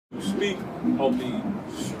speak of the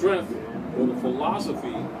strength or the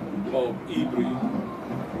philosophy of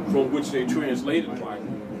Ibri, from which they translated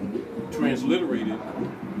Bible, transliterated,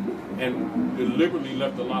 and deliberately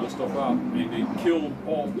left a lot of stuff out, and they killed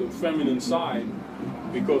off the feminine side,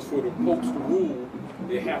 because for the popes to rule,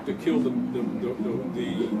 they have to kill the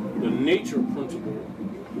nature principle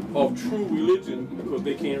of true religion, because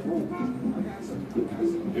they can't rule.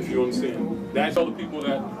 If you understand, that's all the people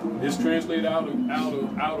that is translated out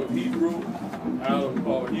of Hebrew,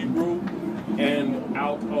 and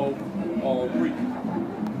out of Greek.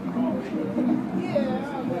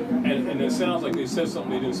 And it sounds like they said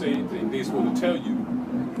something, they didn't say anything. They're supposed to tell you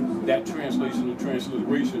that translation or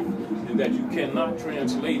transliteration, and that you cannot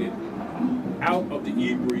translate it out of the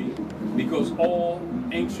Hebrew, because all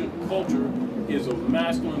ancient culture is a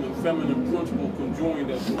masculine and feminine principle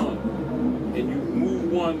conjoined as one. And you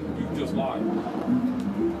move one, you just lie.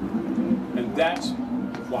 And that's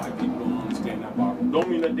why people don't understand that Bible. Don't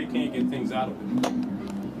mean that they can't get things out of it.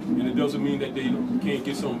 And it doesn't mean that they can't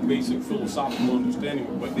get some basic philosophical understanding,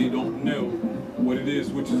 but they don't know what it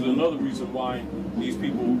is, which is another reason why these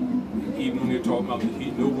people, even when they're talking about the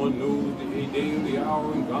heat, no one knows the day or the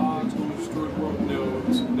hour and God's going to destroy the world. No,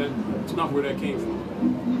 that's not where that came from.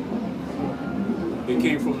 It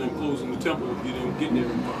came from them closing the temple if you didn't get there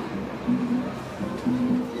in time.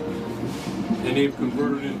 And they've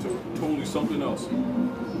converted into totally something else.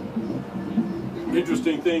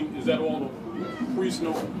 Interesting thing is that all the priests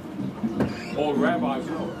know it. All the rabbis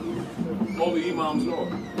know it. All the imams know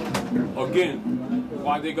it. Again,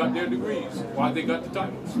 why they got their degrees, why they got the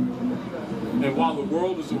titles. And while the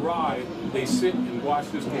world is awry, they sit and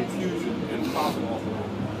watch this confusion and profit off of it.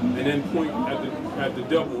 And then point at the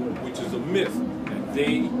devil, which is a myth that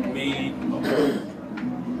they made up.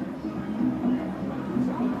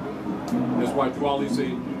 That's why Dwali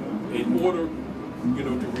said, in order,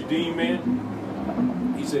 to redeem man,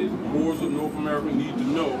 he says, Moors of North America need to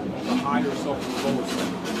know the higher self and the lower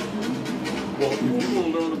self. Well, if you're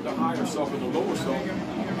going to learn of the higher self and the lower self,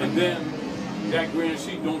 and then that grand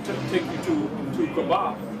sheet don't take you to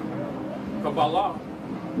Kabbalah,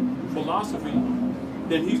 philosophy,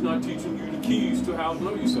 then he's not teaching you the keys to how to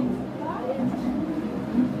know yourself.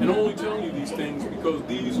 And I'm only telling you these things because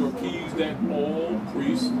these are keys that all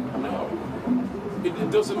priests know.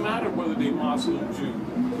 It doesn't matter whether they're Muslim, Jew,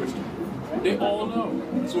 Christian. They all know.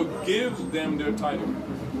 So it gives them their title.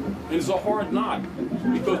 And it's a hard knot,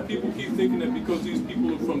 because people keep thinking that because these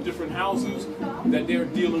people are from different houses, that they're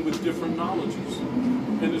dealing with different knowledges.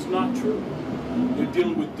 And it's not true. They're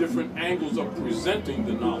dealing with different angles of presenting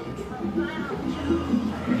the knowledge.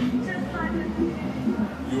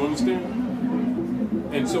 You understand?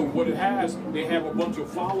 And so what it has, they have a bunch of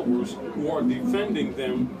followers who are defending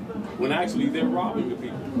them when actually they're robbing the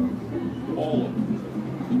people. All of them.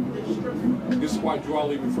 This is why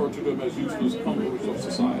Dwali referred to them as useless cumberers of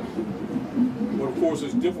society. But of course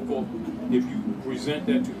it's difficult if you present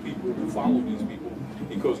that to people who follow these people,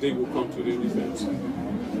 because they will come to their defense.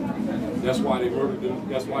 That's why they murdered them.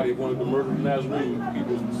 That's why they wanted to murder the Nazarene.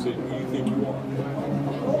 People said, who do you think you are?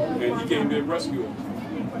 And he came there to rescue them.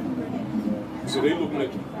 So they looking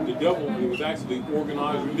at the devil, and it was actually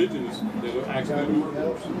organized religions that are actually the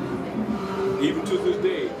murderers. Even to this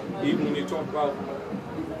day, even when they talk about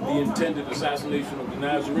the intended assassination of the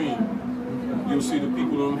Nazarene, you'll see the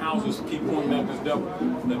people in them houses keep pointing at this devil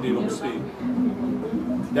that they don't see.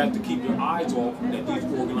 That to keep their eyes off that these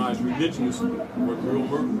organized religionists were real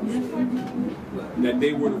murderers. That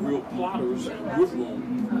they were the real plotters with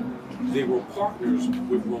Rome. They were partners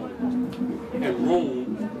with Rome. And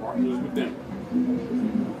Rome partners with them.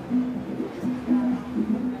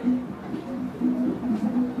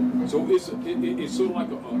 So it's sort of like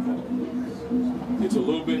it's a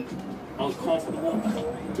little bit uncomfortable,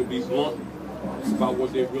 to be blunt, about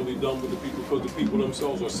what they've really done with the people, because the people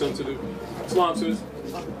themselves are sensitive, sponsors,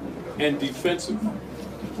 and defensive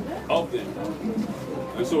of them.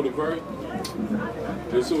 And so the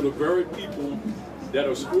very people that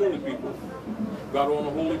are screwing the people got on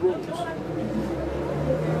the holy robes.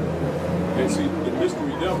 And see, the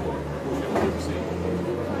mystery devil, which you'll never see,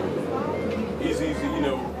 he's easy,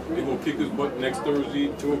 they're going to kick his butt next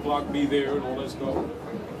Thursday, 2 o'clock, be there, and all that stuff.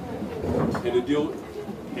 And the deal,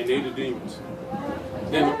 and they the demons.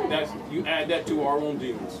 Then you add that to our own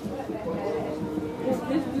demons.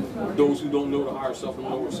 Those who don't know the higher self and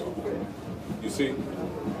lower self. You see?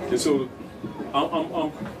 And so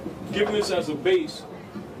I'm giving this as a base,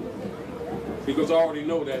 because I already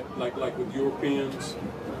know that, like with Europeans,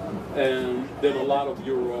 and then a lot of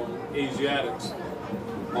your Asiatics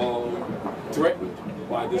are threatened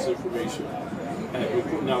by this information. have been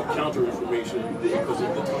putting out counter information because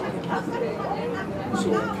of the time.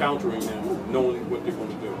 So I'm countering them, knowing what they're going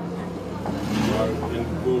to do. Right?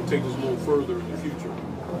 And we'll take this a little further in the future.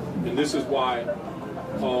 And this is why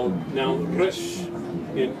now resh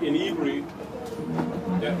in Hebrew,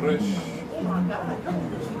 that resh,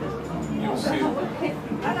 you'll see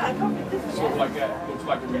it sort of like that. Looks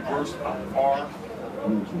like a reverse R.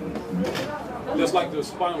 That's like the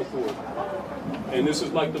spinal cord. And this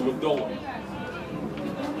is like the medulla.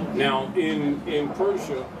 Now in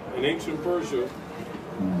Persia, in ancient Persia,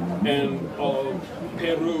 and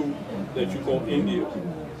Peru, that you call India,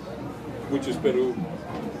 which is Peru,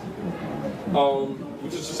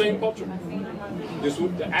 which is the same culture. This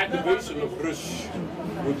would, the activation of Rish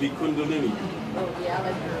would be Kundalini.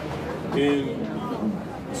 In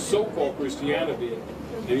so-called Christianity,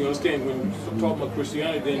 and you understand when you talk about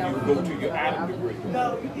Christianity, then you go to your Adam degree.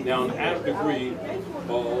 Now, an Adam degree,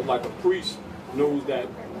 like a priest knows that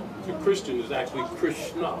the Christian is actually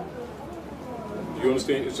Krishna. You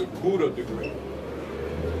understand? It's a Buddha degree.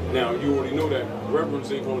 Now, you already know that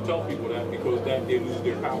reverends ain't going to tell people that because that they lose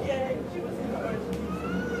their power.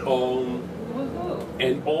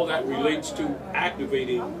 And all that relates to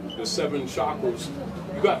activating the 7 chakras.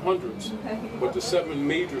 You got hundreds, but the 7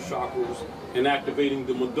 major chakras and activating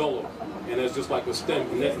the medulla. And that's just like a stem.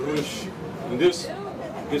 And that rush, and this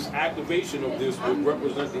activation of this would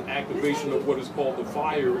represent the activation of what is called the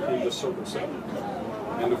fire in the circle 7.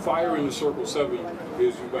 And the fire in the circle 7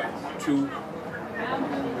 is you got two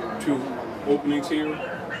openings here,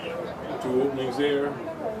 2 openings there,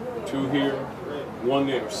 2 here, 1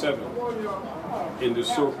 there, 7 in the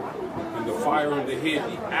circle. And the fire in the head,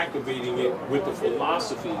 activating it with the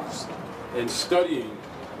philosophies and studying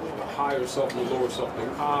the higher self and the lower self, the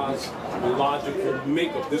cause, the logical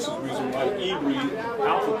makeup. This is the reason why Hebrew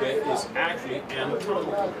alphabet is actually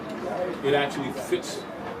anatomical. It actually fits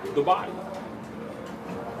the body.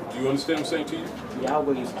 Do you understand what I'm saying to you?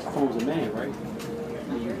 Yahweh forms a man, right?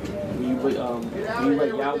 When you write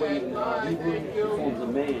Yahweh in Hebrew, it forms a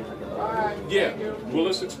man. Yeah. Well,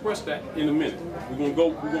 let's express that in a minute. We're gonna go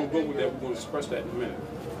with that. We're gonna express that in a minute.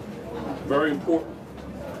 Very important.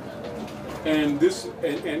 And this,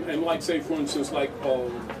 and like say for instance, like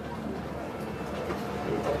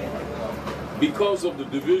because of the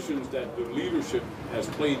divisions that the leadership has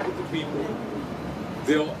played with the people,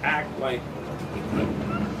 they'll act like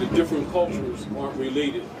the different cultures aren't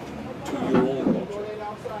related to your own culture.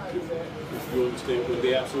 If you understand, but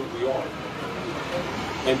they absolutely are.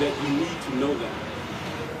 And that you need to know that.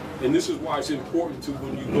 And this is why it's important to,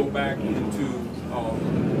 when you go back into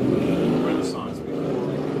Renaissance,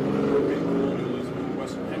 before European colonialism in the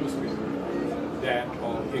Western Hemisphere, that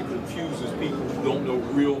it confuses people who don't know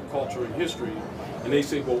real culture and history. And they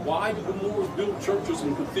say, well, why did the Moors build churches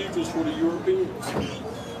and cathedrals for the Europeans?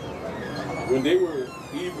 When they were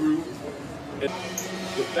Hebrew, and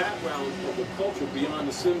the background of the culture beyond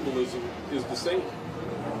the symbolism is the same.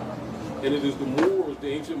 And it is the Moors, the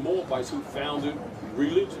ancient Moabites, who founded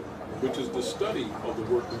religion, which is the study of the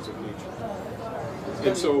workings of nature.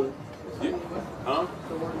 And so, yeah,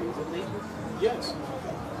 The workings of nature? yes,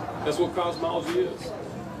 that's what cosmology is.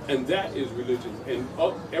 And that is religion. And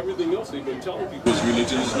everything else they've been telling people is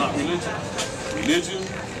religion is not religion. Religion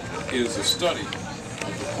is the study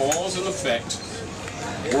of the cause and effect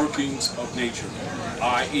workings of nature,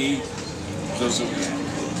 i.e. the zodiac.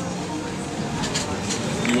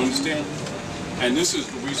 You understand? And this is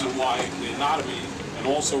the reason why the anatomy, and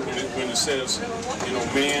also when it says, you know,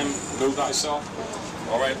 man, know thyself,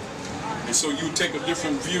 all right? And so you take a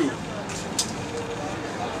different view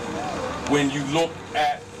when you look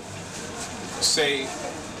at, say,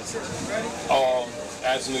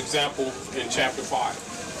 as an example in chapter 5,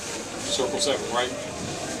 circle 7, right?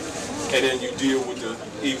 And then you deal with the,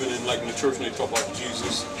 even in like in the church when they talk about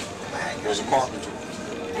Jesus was a carpenter,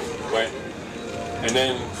 right? And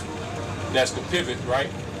then that's the pivot, right?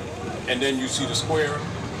 And then you see the square,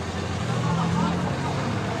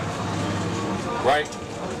 right?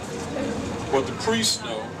 What the priests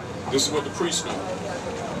know, this is what the priests know.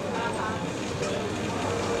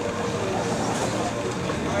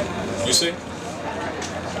 You see?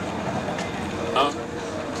 Huh?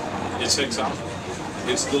 It's exile.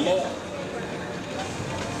 It's the law.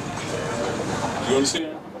 You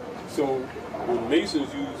understand? So when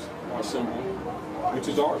Masons use our symbol, which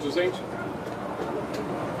is ours, is ancient.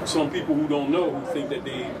 Some people who don't know, who think that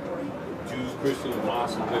they, Jews, Christians,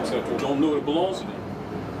 Muslims, etc., don't know it belongs to them.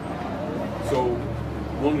 So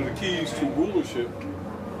one of the keys to rulership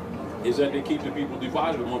is that they keep the people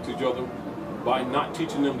divided amongst each other by not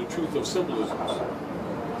teaching them the truth of symbolisms,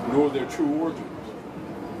 nor their true origins.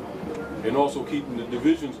 and also keeping the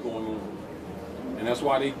divisions going on. And that's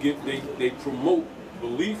why they promote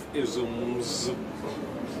belief-isms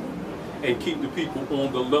and keep the people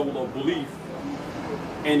on the level of belief.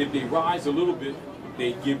 And if they rise a little bit,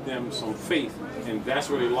 they give them some faith, and that's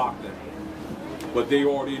where they lock them. But they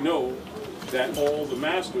already know that all the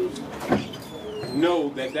masters know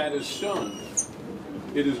that that is shunned.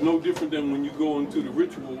 It is no different than when you go into the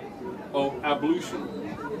ritual of ablution,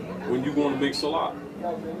 when you're going to make salat.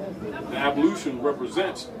 The ablution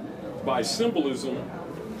represents, by symbolism,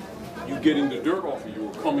 you getting the dirt off of you,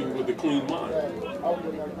 or coming with a clean mind.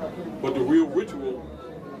 But the real ritual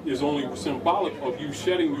is only symbolic of you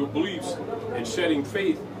shedding your beliefs and shedding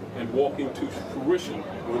faith and walking to fruition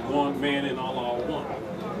with one man and Allah are one.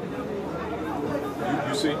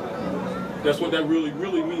 You see? That's what that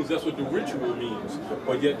really means. That's what the ritual means.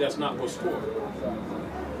 But yet that's not what's taught.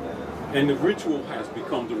 And the ritual has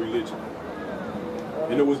become the religion.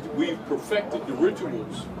 In other words, we've perfected the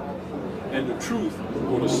rituals, and the truth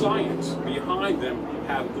or the science behind them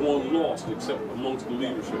have gone lost, except amongst the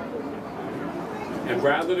leadership. And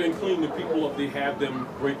rather than clean the people up, they have them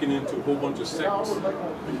breaking into a whole bunch of sects,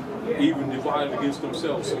 even divided against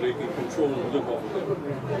themselves so they can control and live off of them.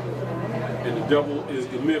 And the devil is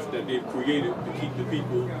the myth that they've created to keep the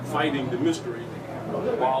people fighting the mystery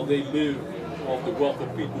while they live off the wealth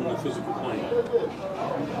of people in the physical plane,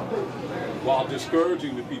 while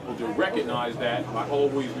discouraging the people to recognize that by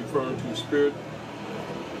always referring to spirit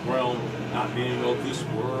realm not being of this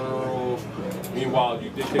world. Meanwhile,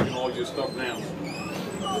 they're taking all your stuff now.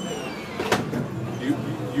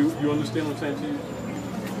 You understand what I'm saying to you?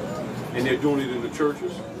 And they're doing it in the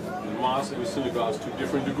churches, in the mosques, and the synagogues to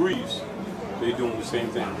different degrees. They're doing the same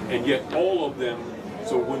thing, and yet all of them.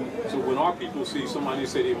 So when our people see somebody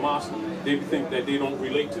say they're Muslim, they think that they don't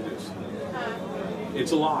relate to this.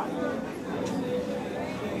 It's a lie.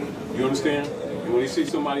 You understand? And when they see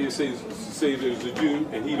somebody that say there's a Jew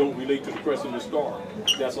and he don't relate to the crescent and the star,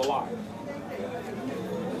 that's a lie.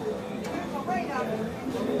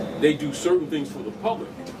 They do certain things for the public,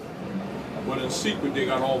 but in secret they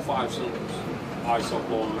got all 5 symbols: I, self,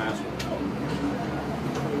 law, and master.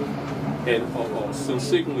 And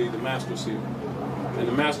subsequently the master seal. And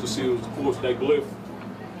the master seal is, of course, that glyph.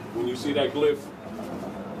 When you see that glyph,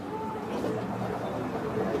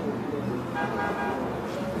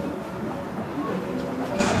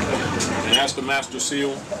 and that's the master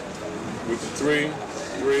seal with the 3,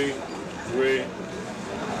 3, 3,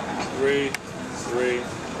 3, 3,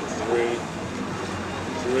 3,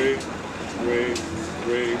 3, 3,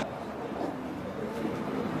 3.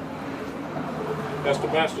 That's the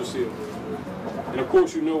master seal. And of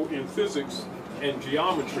course, you know in physics and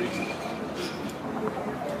geometry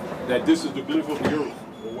that this is the glyph of the earth,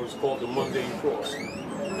 or what is called the mundane cross.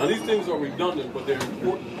 Now these things are redundant, but they're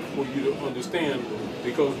important for you to understand,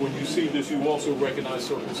 because when you see this, you also recognize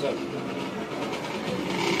Circle 7.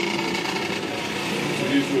 So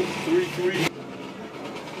these are 3, 3.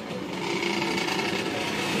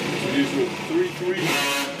 So these are 3, 3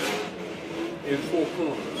 in 4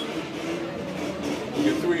 corners. You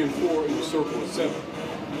get 3 and 4 in the circle of 7.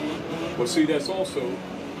 But see, that's also,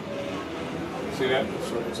 see that?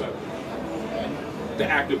 Circle 7. The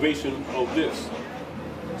activation of this.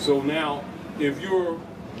 So now, if you're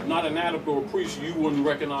not an adept or a priest, you wouldn't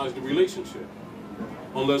recognize the relationship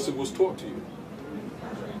unless it was taught to you.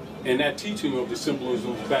 And that teaching of the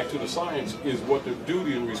symbolism back to the science is what the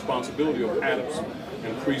duty and responsibility of adepts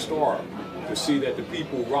and priests are, to see that the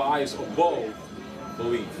people rise above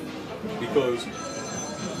belief. Because,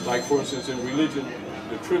 like for instance in religion,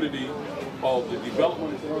 the trinity of the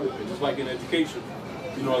development, just like in education,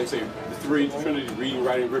 you know, like say the 3 trinity: reading,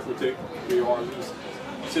 writing, arithmetic, 3 R's,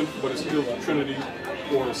 but it's still the trinity,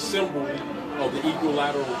 or a symbol of the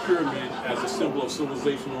equilateral pyramid as a symbol of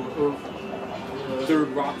civilization on the earth.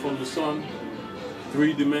 3rd rock from the sun,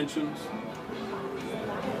 3 dimensions,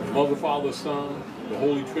 Mother, Father, Son, the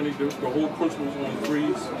Holy Trinity, the whole principle is on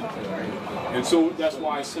 3s. And so that's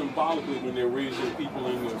why symbolically, when they're raising people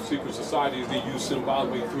in the secret societies, they use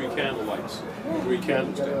symbolically 3 candlelights, 3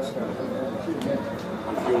 candlesticks.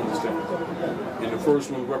 If you understand. And the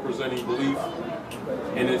first one representing belief,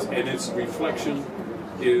 and its reflection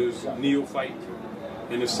is neophyte,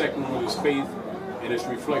 and the second one is faith, and its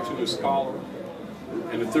reflection is scholar,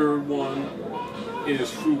 and the 3rd one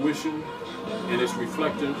is fruition, and its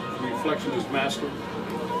reflection is master.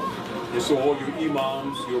 And so all your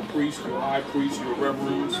imams, your priests, your high priests, your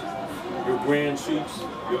reverends, your grand chiefs,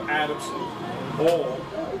 your adepts, all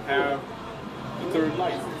have the 3rd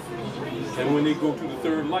light. And when they go to the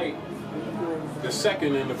 3rd light, the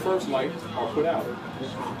 2nd and the 1st light are put out.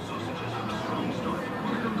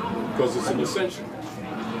 because it's an essential.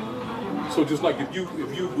 So just like if you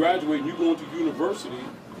graduate and you go into university,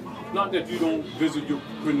 not that you don't visit your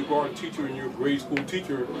kindergarten teacher and your grade school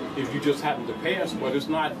teacher if you just happen to pass, but it's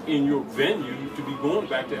not in your venue to be going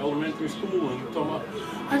back to elementary school and talking about,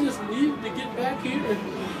 I just need to get back here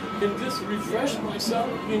and just refresh myself.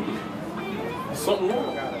 And something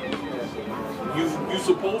wrong. You're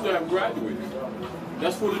supposed to have graduated.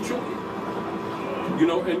 That's for the children. You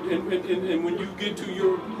know, and when you get to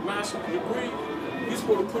your master's degree, you're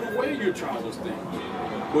supposed to put away your childish things.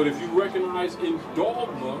 But if you recognize in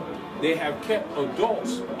dogma, they have kept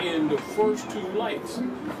adults in the first two lights,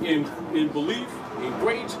 in belief, in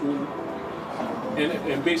grade school,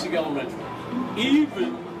 and basic elementary.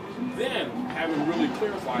 Even then, haven't really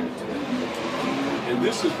clarified it to them. And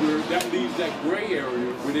this is where that leaves that gray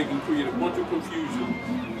area where they can create a bunch of confusion,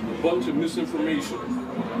 a bunch of misinformation.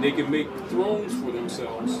 They can make thrones for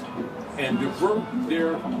themselves and divert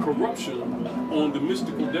their corruption on the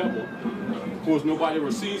mystical devil. Of course, nobody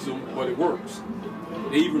ever sees them, but it works.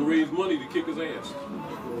 They even raise money to kick his ass.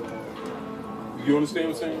 You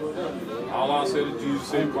understand what I'm saying? Allah said it, Jesus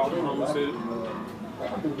said it, Prophet Muhammad said it,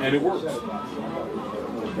 and it works.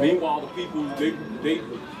 Meanwhile, the people, they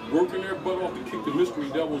working their butt off to kick the mystery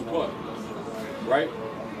devil's butt, right?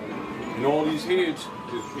 And all these heads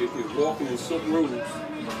is walking in silk robes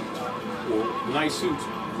or nice suits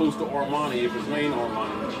close to Armani, if it's Lane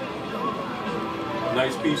Armani.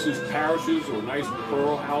 Nice pieces, parishes, or nice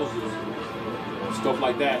pearl houses, stuff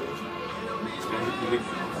like that. And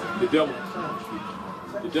the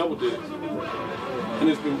devil did it, and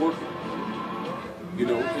it's been working. You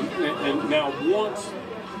know, and now once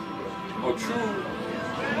a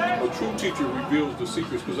true teacher reveals the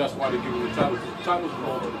secrets, because that's why they give them the titles. The titles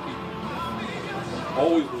belong to the people.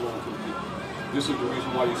 Always belong to the people. This is the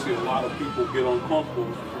reason why you see a lot of people get uncomfortable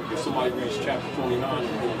if somebody reads chapter 29 in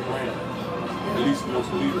the Quran, at least amongst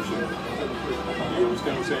the leadership. You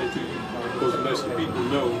understand what I'm saying to you? Because it lets the people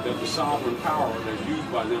know that the sovereign power that's used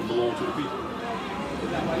by them belongs to the people.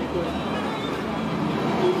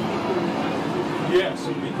 Yes,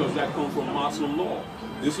 because that comes from Muslim law.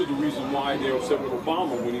 This is the reason why they're upset with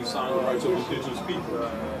Obama when he signed the rights of indigenous people.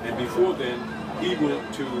 And before then, he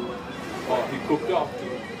went to, he cooked up to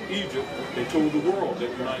Egypt and told the world that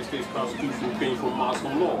the United States Constitution came from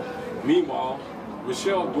Muslim law. Meanwhile,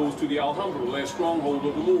 Michelle goes to the Alhambra, the last stronghold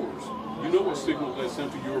of the Moors. You know what signals that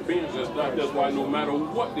sent to Europeans. That's why no matter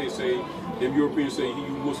what they say, them Europeans say he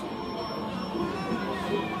Muslim.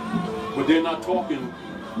 But they're not talking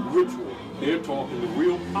ritual. They're talking the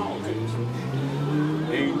real politics.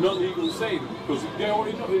 Ain't nothing he gonna say because they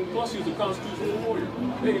already know. And plus, he's a constitutional lawyer.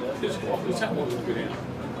 They pissed off his hat with him.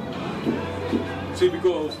 See,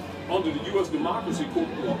 because under the U.S. democracy,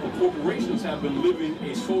 corporations have been living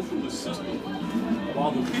a socialist system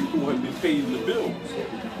while the people have been paying the bills.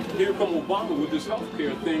 Here come Obama with this health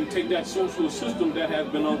care thing, take that socialist system that has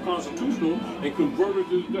been unconstitutional and convert it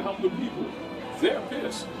to help the people. They're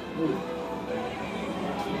pissed.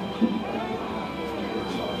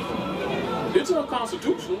 It's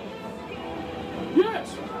unconstitutional,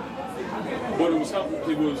 yes, but it was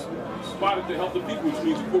spotted to help the people, which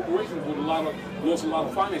means the corporations would lost a lot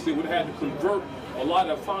of finance. They would have had to convert a lot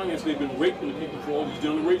of finance they've been raping the people for all these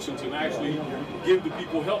generations and actually give the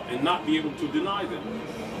people help and not be able to deny them.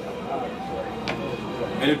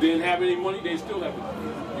 And if they didn't have any money, they still have to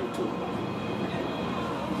give it to them.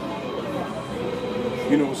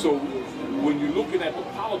 You know, so when you're looking at the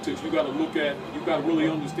politics, you got to really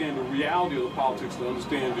understand the reality of the politics to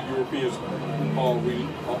understand the Europeans'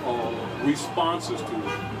 responses to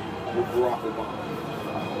Barack Obama.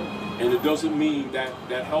 And it doesn't mean that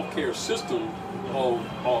that healthcare system of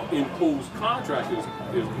imposed contract is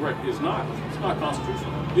correct. It's not. It's not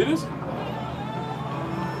constitutional. It isn't.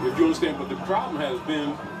 If you understand, but the problem has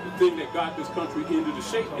been the thing that got this country into the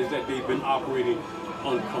shape is that they've been operating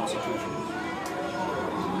unconstitutionally.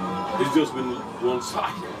 It's just been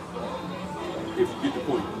one-sided, if you get the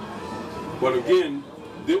point. But again,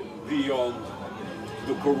 the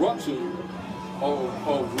corruption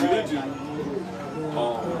of religion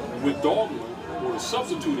with dogma, or the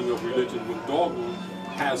substituting of religion with dogma,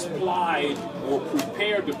 has plied or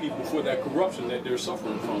prepared the people for that corruption that they're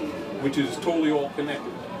suffering from, which is totally all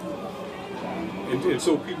connected. And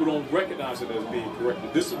so people don't recognize it as being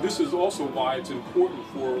corrected. This is also why it's important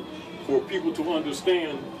for people to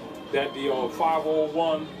understand that the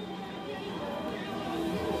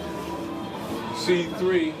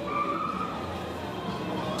 501c3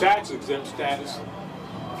 tax exempt status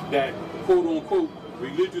that quote unquote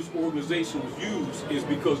religious organizations use is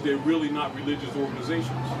because they're really not religious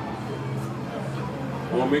organizations.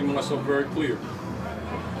 I want to make myself very clear.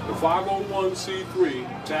 The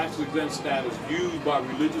 501c3 tax-exempt status used by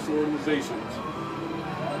religious organizations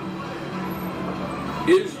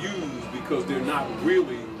is used because they're not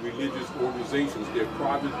really religious organizations. They're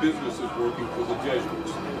private businesses working for the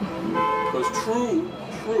Jesuits. Because true,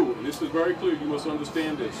 and this is very clear, you must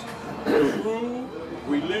understand this, true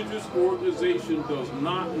religious organization does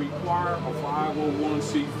not require a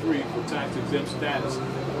 501c3 for tax-exempt status.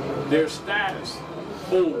 Their status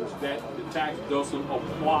holds that the tax doesn't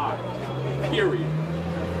apply, period.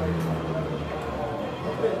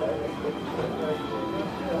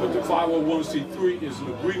 But the 501c3 is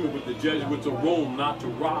an agreement with the Jesuits of Rome not to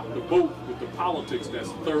rock the boat with the politics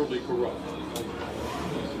that's thoroughly corrupt.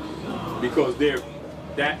 Because that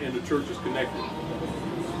and the church is connected.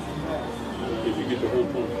 If you get the whole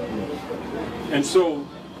point. And so,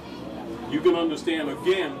 you can understand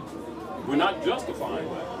again, we're not justifying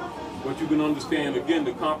that, but you can understand again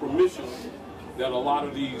the compromission that a lot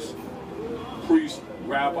of these priests,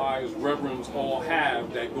 rabbis, reverends all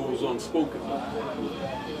have that goes unspoken.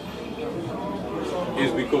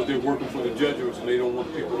 Is because they're working for the Jesuits and they don't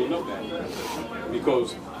want people to know that.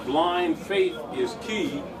 Because blind faith is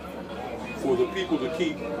key for the people to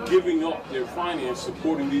keep giving up their finance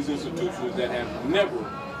supporting these institutions that have never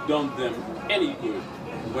done them any good,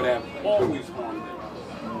 but have always harmed them.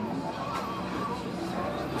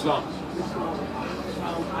 Islam.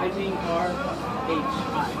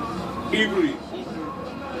 I-D-R-H-I. Hebrew.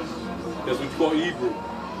 That's what you call Hebrew.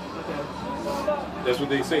 Okay. That's what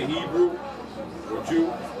they say, Hebrew or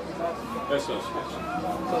Jew. That's us. So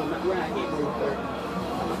we're not Hebrew,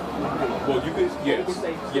 Well, you can, yes, we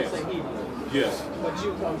can say Hebrew. yes. But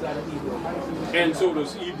Jew comes out of Hebrew. And so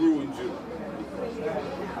does Hebrew and Jew.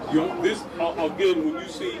 You know, this again, when you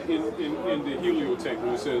see in the heliotext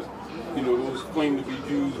when it says, you know, those claim to be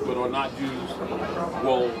Jews but are not Jews,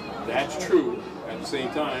 well, that's true. At the same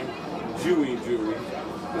time, Jew ain't Jewish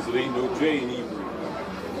because there ain't no J in Hebrew.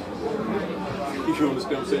 You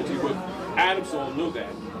understand what I'm saying to you? But Adams all know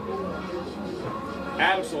that.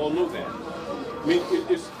 Adams all know that. I mean,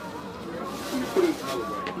 it's. Let me put it another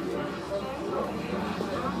way.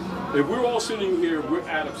 If we're all sitting here, we're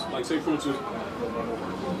Adams, like say for instance,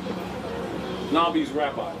 Nabi's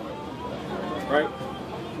rabbi, right?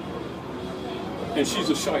 And she's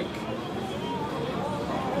a sheikh.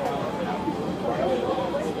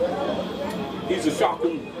 He's a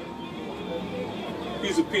shakun.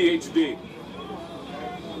 He's a PhD.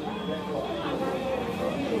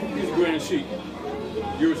 He's a grand sheikh.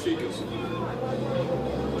 You're a sheikhess.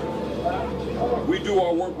 We do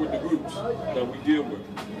our work with the groups that we deal with.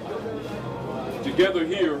 Together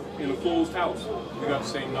here in a closed house, we got the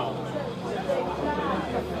same knowledge.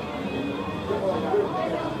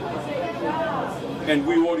 And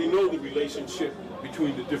we already know the relationship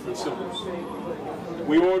between the different symbols.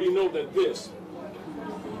 We already know that this.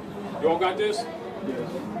 Y'all got this?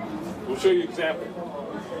 We'll show you an example.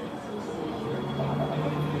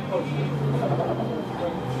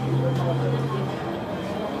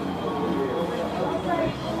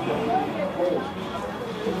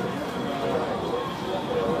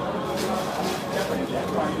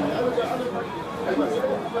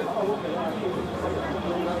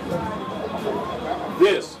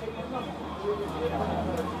 This.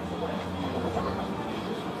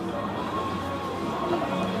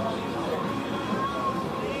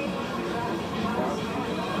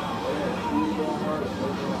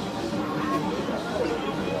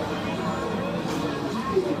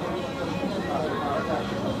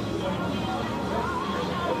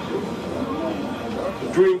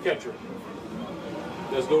 Dream catcher.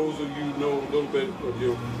 As those of you know a little bit of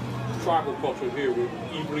your tribal culture here with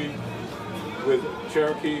Ibri, with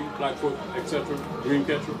Cherokee, Blackfoot, etc. Dream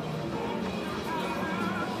catcher.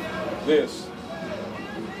 This.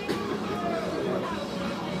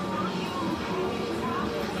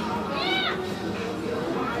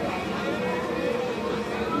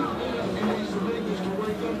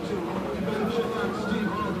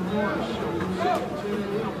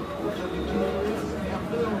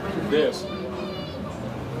 This.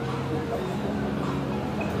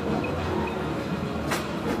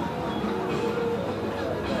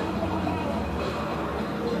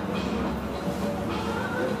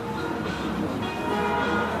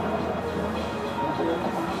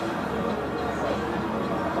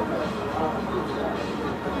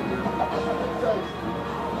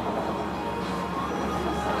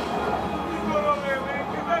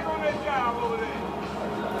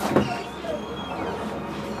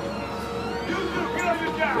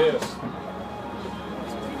 This.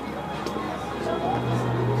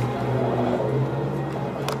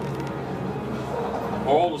 Are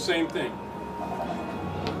all the same thing.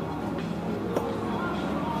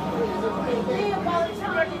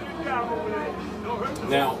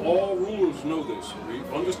 Now, all rulers know this. We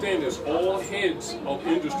understand this. All heads of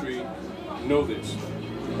industry know this.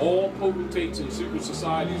 All potentates and secret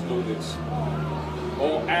societies know this.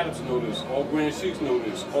 All adepts know this. All grand sheikhs know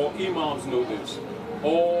this. All imams know this.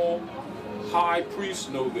 All high priests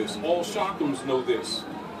know this. All shakams know this.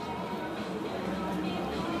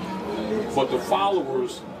 But the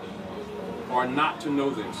followers are not to know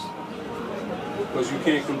this. Because you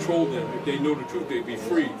can't control them. If they know the truth, they'd be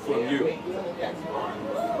free from you.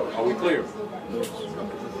 Are we clear?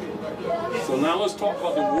 So now let's talk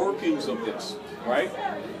about the workings of this, right?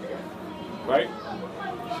 Right?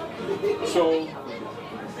 So,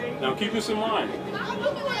 now keep this in mind.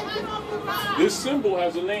 This symbol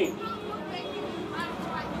has a name.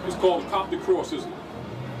 It's called the Coptic cross, isn't it?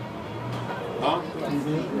 Huh?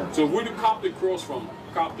 So where did Coptic cross from?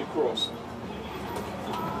 Coptic cross.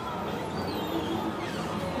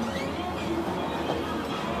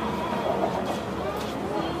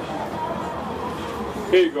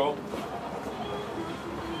 Here you go.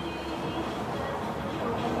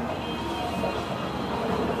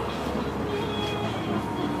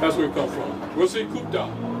 That's where it comes from. What's it? Kupta.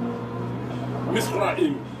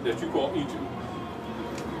 Misraim, that you call Egypt.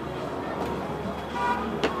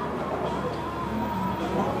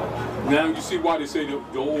 Now you see why they say the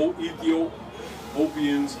old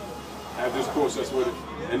Ethiopians have this cross. That's what it,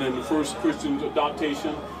 and then the first Christian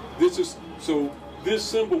adoption. This is so. This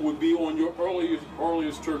symbol would be on your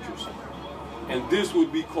earliest churches, and this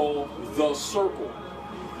would be called the circle.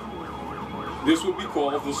 This would be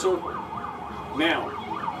called the circle. Now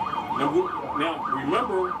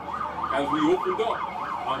remember, as we opened up,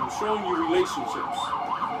 I'm showing you relationships.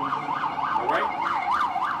 All right.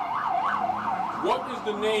 What is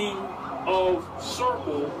the name of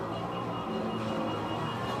circle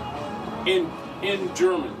in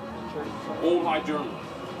German, Old High German?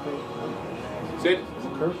 Say it.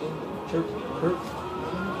 Church.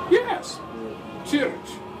 Yes, church.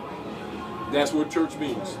 That's what church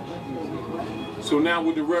means. So now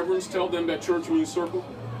would the reverends tell them that church means circle?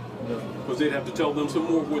 Because they'd have to tell them some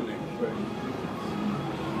more, wouldn't they?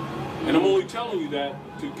 And I'm only telling you that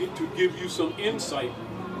to give you some insight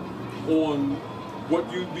on what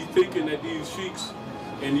you'd be thinking that these sheiks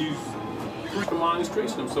and these Christian minds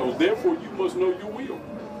trace themselves. Therefore, you must know your will.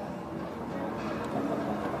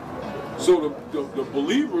 So the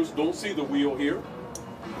believers don't see the wheel here.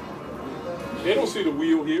 They don't see the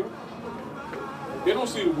wheel here. They don't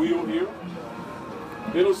see the wheel here.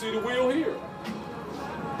 They don't see the wheel here.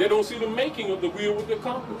 They don't see the making of the wheel with the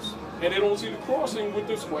compass. And they don't see the crossing with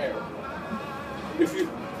the square.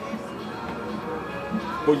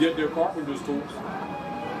 But yet they're carpenter's tools.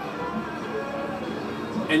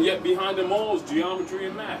 And yet behind them all is geometry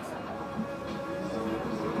and math.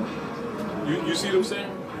 You see what I'm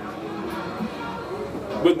saying?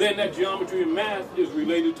 But then that geometry and math is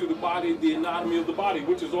related to the body, the anatomy of the body,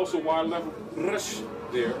 which is also why I left Rush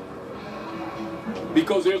there.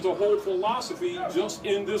 Because there's a whole philosophy just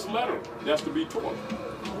in this letter that's to be taught.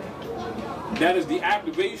 That is the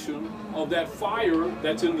activation of that fire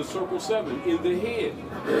that's in the circle 7 in the head.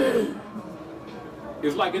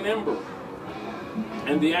 It's like an ember.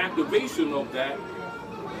 And the activation of that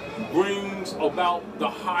brings about the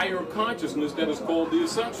higher consciousness that is called the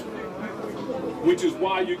ascension. Which is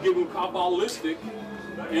why you're given Kabbalistic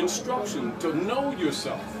instruction to know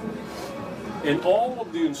yourself. And all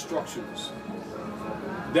of the instructions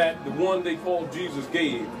that the one they call Jesus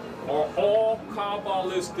gave are all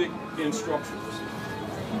Kabbalistic instructions.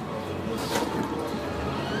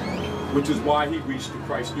 Which is why he reached the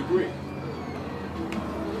Christ degree.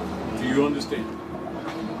 Do you understand?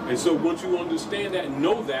 And so once you understand that and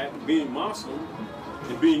know that, being Muslim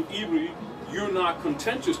and being Ibri, you're not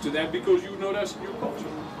contentious to that because you know that's your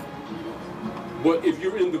culture. But if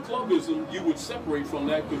you're in the clubism, you would separate from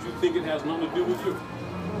that because you think it has nothing to do with you.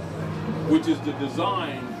 Which is the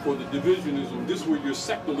design for the divisionism. This is where your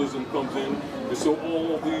secularism comes in. And so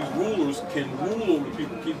all of these rulers can rule over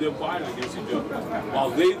people, keep them fighting against each other. While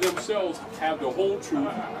they themselves have the whole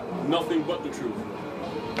truth, nothing but the truth.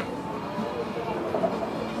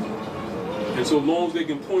 And so long as they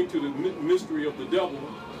can point to the mystery of the devil,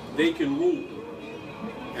 they can rule.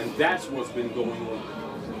 And that's what's been going on.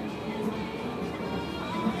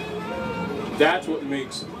 That's what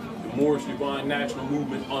makes the Moorish Divine National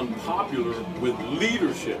Movement unpopular with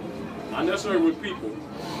leadership. Not necessarily with people,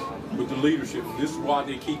 with the leadership. This is why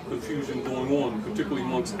they keep confusion going on, particularly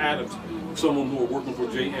amongst adepts, some of them who are working for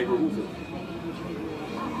J. Edgar Hoover.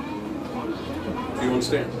 Do you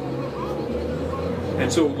understand?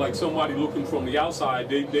 And so like somebody looking from the outside,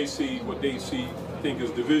 they see what they think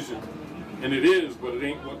is division. and it is, but it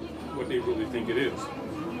ain't what they really think it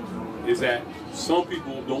is that some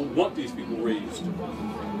people don't want these people raised.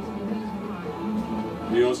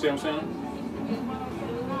 You understand what I'm saying?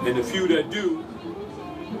 And the few that do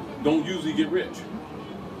don't usually get rich.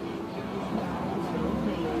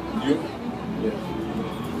 You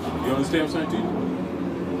understand what I'm saying to you?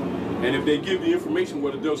 And if they give the information,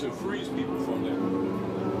 what it does, it frees people from that.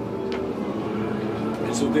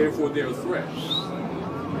 And so therefore they're a threat.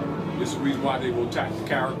 This is the reason why they will attack the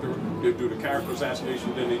character. They do the character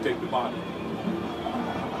assassination, then they take the body.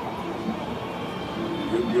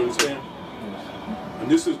 You understand? And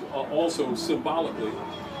this is also symbolically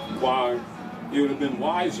why it would have been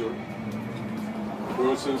wiser, for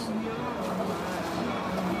instance,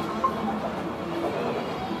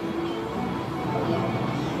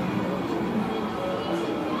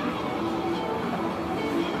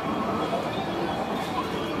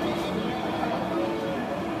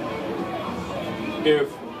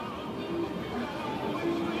 if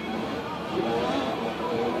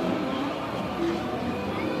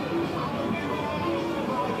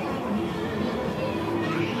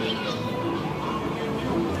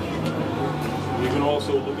you can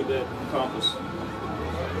also look at that compass.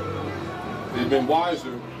 It'd been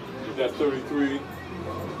wiser if that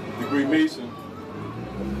 33-degree Mason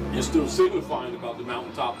is still signifying about the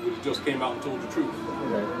mountaintop, but it just came out and told the truth.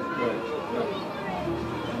 Right.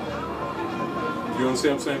 You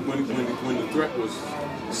understand what I'm saying? When the threat was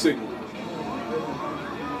signaled.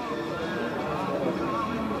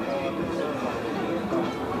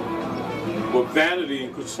 But vanity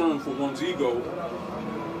and concern for one's ego,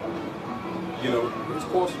 you know, it's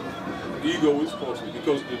costly. The ego is costly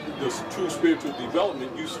because the true spiritual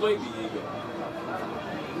development, you slay the ego.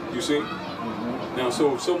 You see? Mm-hmm. Now,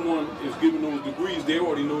 so if someone is given those degrees, they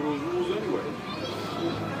already know those rules anyway.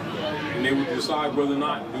 And they would decide whether or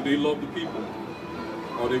not, do they love the people?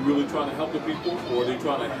 Are they really trying to help the people, or are they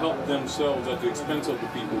trying to help themselves at the expense of the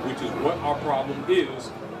people, which is what our problem is,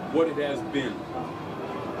 what it has been.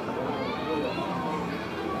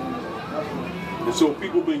 And so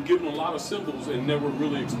people have been given a lot of symbols and never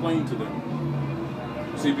really explained to them.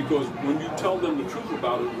 See, because when you tell them the truth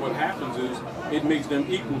about it, what happens is it makes them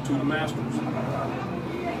equal to the masters.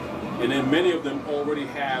 And then many of them already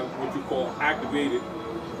have what you call activated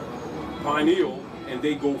pineal, and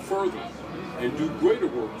they go further and do greater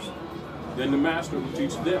works than the master who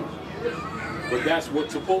teaches them. But that's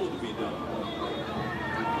what's supposed to be done.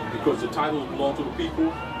 Because the titles belong to the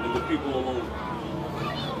people and the people alone.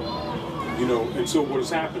 You know, and so what has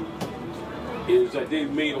happened is that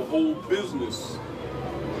they've made a whole business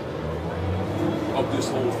of this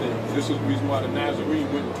whole thing. This is the reason why the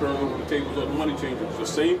Nazarene went and turned over the tables of the money changers. The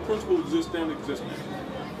same principle exists then exists now.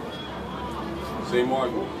 Same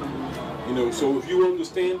argument. You know, so if you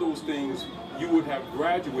understand those things, you would have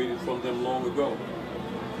graduated from them long ago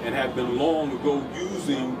and have been long ago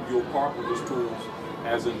using your carpenter's tools,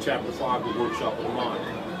 as in chapter 5, the workshop of the mind,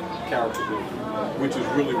 character building, which is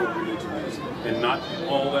really what religion is, and not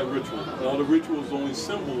all that ritual. All the ritual is only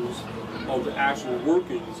symbols of the actual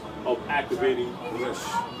workings of activating wish,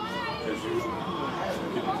 as usual.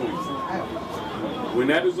 Get the point. When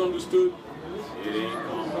that is understood, it ain't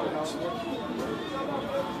complex.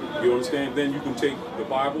 You understand? Then you can take the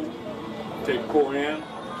Bible, take the Quran,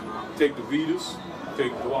 take the Vedas,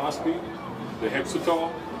 take philosophy, the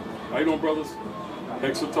Hexatar. How you doing, brothers?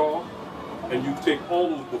 Hexatar. And you take all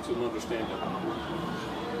those books and understand them.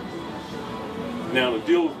 Now the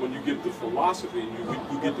deal is when you get the philosophy, and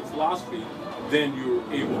you get the philosophy, then you're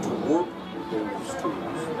able to work with those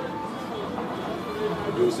tools.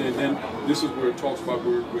 You understand? Then this is where it talks about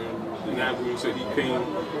where the Nazarene said he came,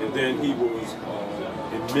 and then he was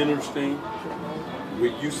administering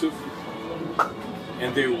with Yusuf,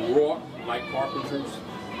 and they wrought like carpenters.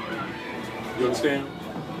 You understand?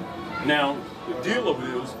 Now, the deal of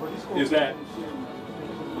it is that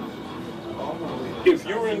if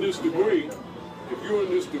you're in this degree,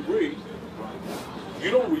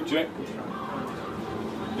 you don't reject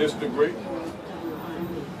this degree.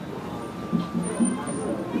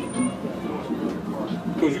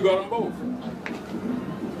 Because you got them both.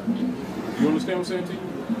 You understand what I'm saying to you?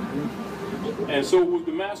 And so was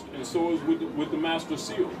the master, and so is with the master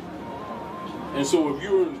seal. And so if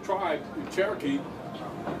you're in the tribe in Cherokee,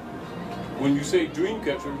 when you say dream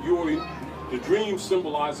catcher, the dream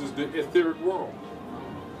symbolizes the etheric world.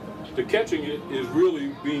 The catching it is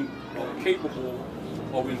really being capable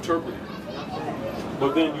of interpreting.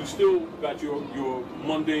 But then you still got your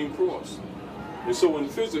mundane cross. And so in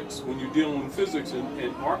physics, when you're dealing with physics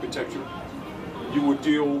and architecture, you would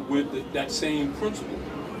deal with that same principle.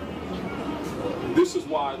 This is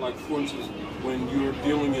why, like for instance, when you're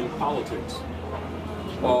dealing in politics,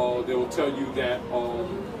 they will tell you that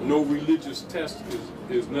no religious test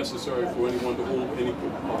is necessary for anyone to hold any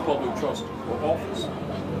public trust or office.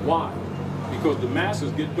 Why? Because the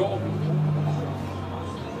masses get dogma.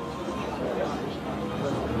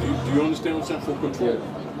 Do you understand what I'm saying? For control.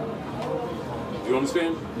 Do you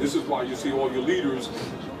understand? This is why you see all your leaders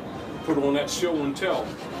put on that show and tell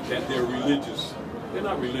that they're religious. They're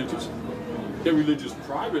not religious. They're religious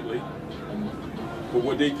privately, but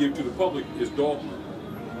what they give to the public is dogma.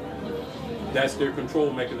 That's their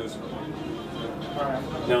control mechanism.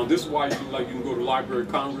 Now, this is why you can go to the Library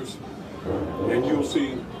of Congress and you'll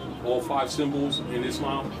see all 5 symbols in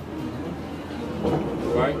Islam,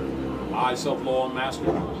 right? I, self-law, and master,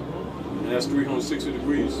 and that's 360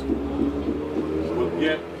 degrees. But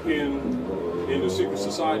yet, in the secret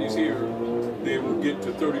societies here, they will get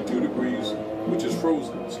to 32 degrees, which is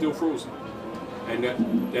frozen, still frozen. And that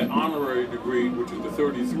honorary degree, which is the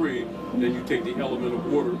 33, then you take the element of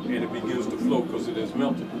water and it begins to flow because it has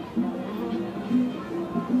melted.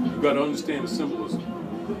 You've got to understand the symbolism.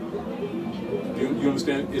 You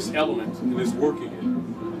understand its element and it's working it.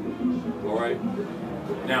 All right?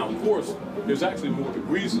 Now, of course, there's actually more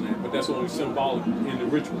degrees in that, but that's only symbolic in the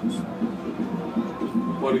rituals.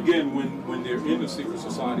 But again, when they're in the secret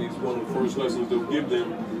societies, one of the first lessons they'll give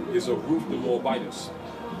them is of Ruth the Moabitess.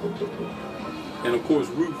 And of course,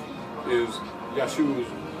 Ruth is Yeshua's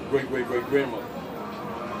great-great-great-grandmother.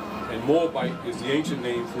 And Moabite is the ancient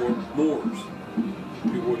name for Moors.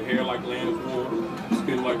 People with hair like lamb's wool,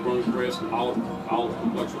 skin like burnt grass, olive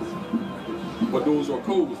complexion. But those are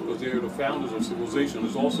codes because they're the founders of civilization.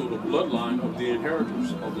 It's also the bloodline of the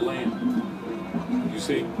inheritors of the land. You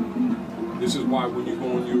see, this is why when you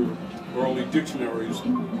go in your early dictionaries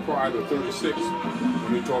prior to 36,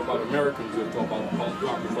 when they talk about Americans, they talk about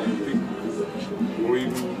copper-colored people. Or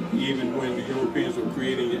even when the Europeans were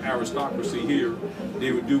creating the aristocracy here,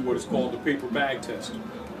 they would do what is called the paper bag test.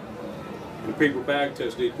 In the paper bag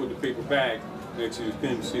test, they put the paper bag next to your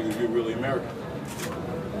skin to see if you're really American.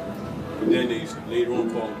 But then they later on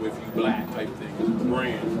call it if you black type thing, it's a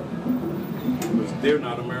brand. Because they're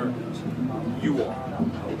not Americans. You are.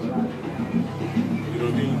 You know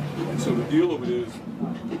what I mean? And so the deal of it is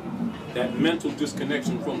that mental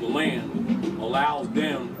disconnection from the land allows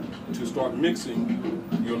them to start mixing,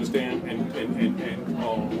 you understand, and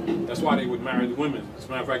that's why they would marry the women. As a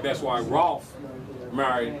matter of fact, that's why Rolf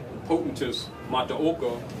married Potentess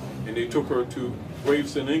Mataoka, and they took her to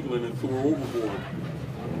Gravesend, England, and threw her overboard.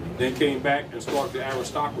 Then came back and started the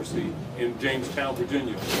aristocracy in Jamestown,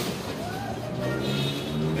 Virginia.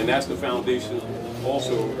 And that's the foundation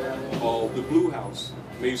also of the Blue House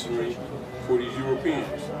Masonry for these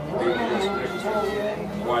Europeans.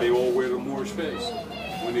 Why they all wear the Moorish fez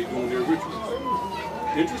when they're doing their rituals.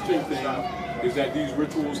 Interesting thing is that these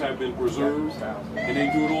rituals have been preserved and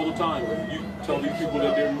they do it all the time. When you tell these people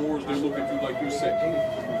that they're Moors, they look at you like you're sick.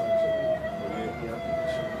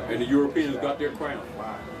 And the Europeans got their crown.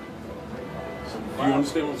 Do you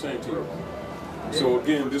understand what I'm saying to you? So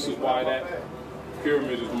again, this is why that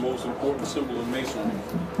pyramid is the most important symbol of Masonry.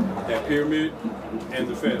 That pyramid and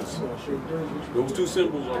the fez. Those 2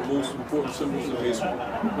 symbols are the most important symbols of Masonry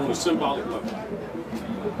on a symbolic level.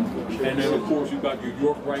 And then of course you've got your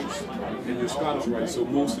York rites and your Scottish rites. So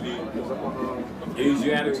most of the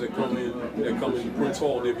Asiatics that come into Prince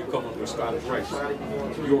Hall, they become under Scottish rites.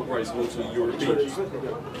 York rites, mostly Europeans.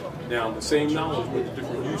 Now the same knowledge with the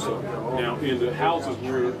different use of it. Now in the houses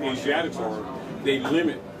where Asiatics are, they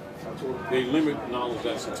limit knowledge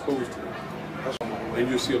that's exposed to them. And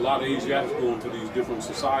you'll see a lot of Asiatics go into these different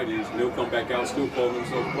societies and they'll come back out still calling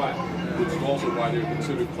themselves black, which is also why they're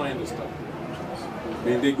considered clandestine.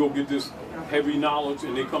 And they go get this heavy knowledge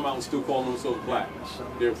and they come out and still call themselves black.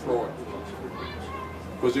 They're fraud.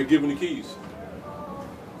 Because they're given the keys.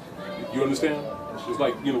 You understand? It's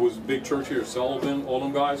like, you know, it's a big church here, Sullivan, all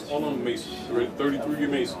them guys, all them Masons. They're 33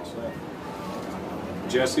 Masons.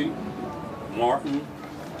 Jesse, Martin,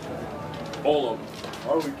 all of them.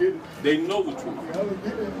 They know the truth.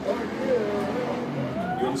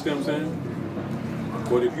 You understand what I'm saying?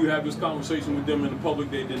 But if you have this conversation with them in the public,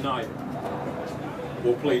 they deny it.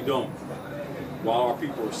 Or play dumb. While our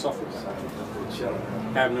people are suffering.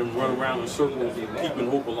 Having them run around in circles and keeping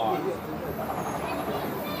hope alive.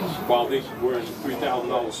 While they wearing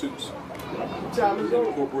 $3,000 suits. And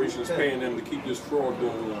the corporation's paying them to keep this fraud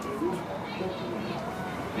going on.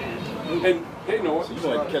 And they know it. The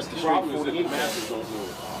problem is that the masses don't know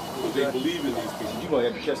it. because they believe in these people. You gonna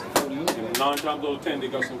have to catch the 40 And 9 times out of 10, they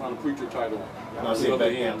got some kind of preacher title. I On say the other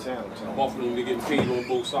back hand, downtown. often they're getting paid on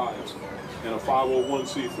both sides. And a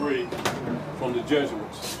 501c3 from the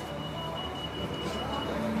Jesuits.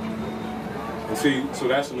 And see, so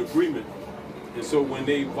that's an agreement. And so when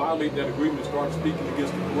they violate that agreement, start speaking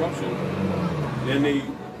against the corruption, then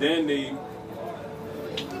they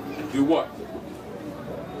do what?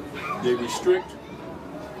 They restrict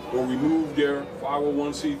or remove their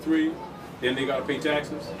 501c3, then they got to pay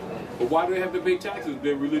taxes. But why do they have to pay taxes?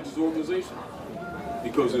 They're a religious organization.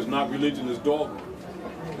 Because it's not religion, it's dogma.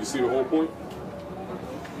 You see the whole point?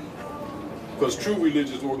 Because true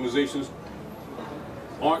religious organizations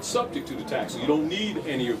aren't subject to the tax. You don't need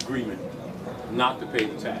any agreement not to pay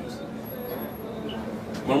the tax.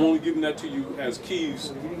 But I'm only giving that to you as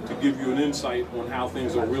keys to give you an insight on how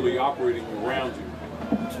things are really operating around you.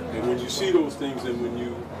 And when you see those things, and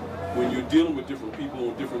when you're dealing with different people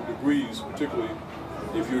on different degrees, particularly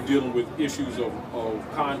if you're dealing with issues of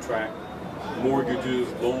contract,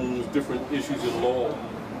 mortgages, loans, different issues in law,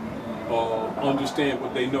 understand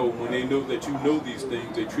what they know. When they know that you know these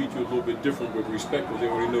things, they treat you a little bit different with respect because they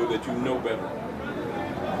already know that you know better.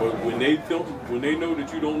 But when they know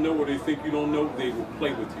that you don't know or they think you don't know, they will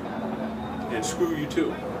play with you and screw you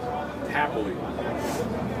too, happily.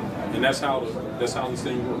 And that's how this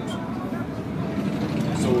thing works.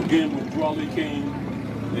 So again, when Drawley came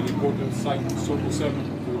and he brought the Circle 7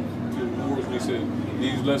 to the Moors, and he said,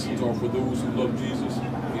 these lessons are for those who love Jesus.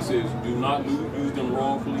 He says, do not use them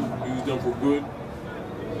wrongfully, use them for good.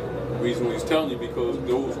 The reason he's telling you, because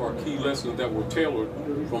those are key lessons that were tailored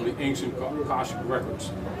from the ancient Akashic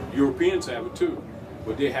records. Europeans have it too,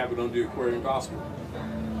 but they have it under the Aquarian Gospel.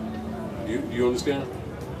 Do you understand?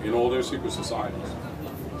 In all their secret societies.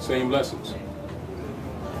 Same lessons.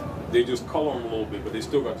 They just color them a little bit, but they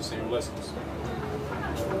still got the same lessons.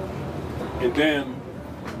 And then,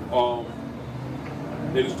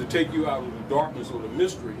 it is to take you out of the darkness or the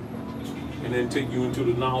mystery, and then take you into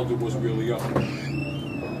the knowledge of what's really up.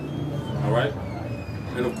 All right?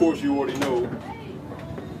 And of course, you already know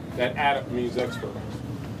that adept means expert.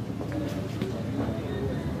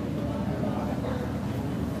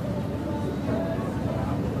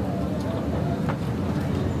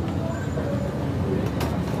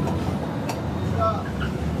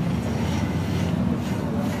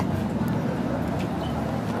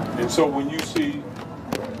 And so when you see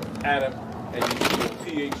adept and you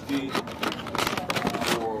see a PhD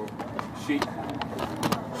or Sheikh,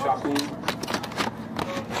 Shakun,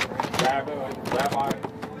 Rabbi,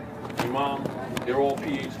 Imam, they're all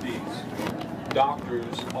PhDs,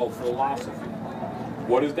 doctors of philosophy.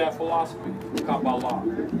 What is that philosophy? Kabbalah,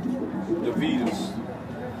 the Vedas,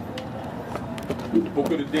 the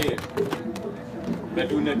Book of the Dead,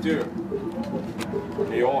 Medu Nedir.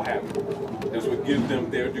 They all have it. That's what gives them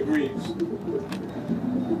their degrees.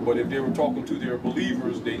 But if they were talking to their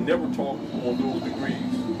believers, they never talk on those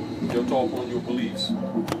degrees. They'll talk on your beliefs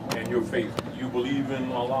and your faith. You believe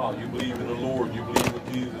in Allah, you believe in the Lord, you believe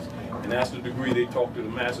in Jesus, and that's the degree they talk to the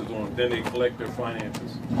masses on. Then they collect their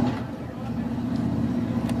finances.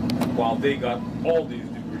 While they got all these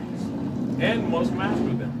degrees and must master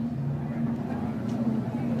them.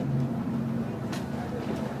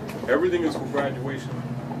 Everything is for graduation,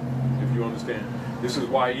 if you understand. This is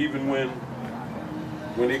why even when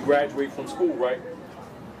they graduate from school, right?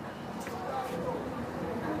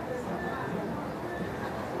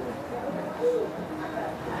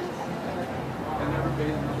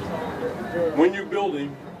 When you're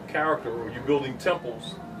building character or you're building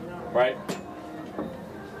temples, right?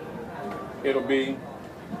 It'll be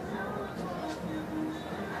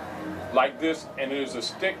like this, and there's a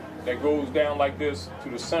stick that goes down like this to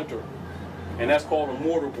the center, and that's called a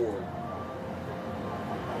mortar board.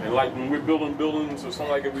 And like when we're building buildings or something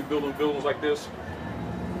like that, we're building buildings like this,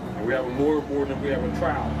 and we have a mortar board and we have a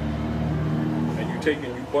trowel, and you take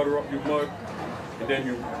and you butter up your mud, and then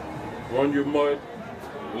you run your mud,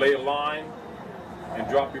 lay a line, and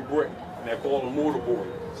drop your brick, and that's called a mortar board.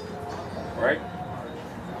 All right?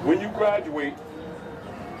 When you graduate,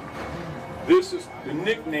 this is the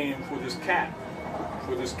nickname for this cat.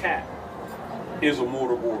 This cat is a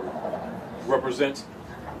mortar board. Represents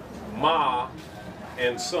Ma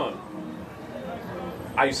and Sun.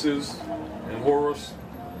 Isis and Horus.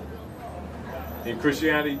 In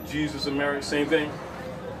Christianity, Jesus and Mary, same thing.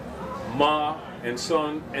 Ma and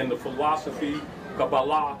Sun, and the philosophy,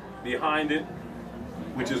 Kabbalah, behind it,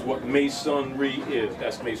 which is what Masonry is.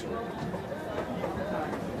 That's Masonry.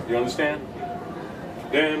 You understand?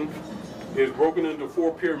 Then it's broken into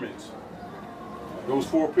 4 pyramids. Those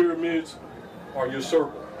 4 pyramids are your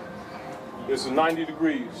circle. This is 90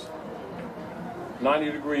 degrees.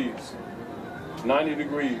 90 degrees. 90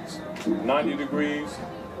 degrees. 90 degrees.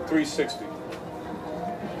 360.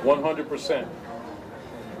 100%.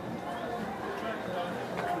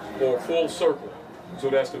 Or full circle. So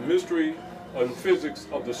that's the mystery and physics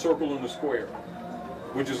of the circle and the square,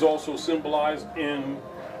 which is also symbolized in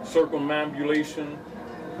circumambulation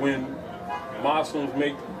when Muslims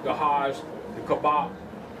make the Hajj, the Kaaba,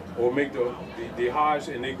 or make the Hajj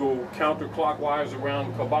and they go counterclockwise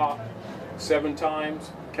around Kaaba 7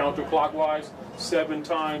 times, counterclockwise, 7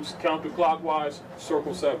 times, counterclockwise,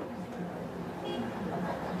 circle 7.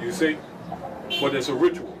 You see? But it's a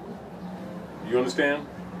ritual. You understand?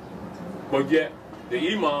 But yet,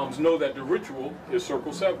 the imams know that the ritual is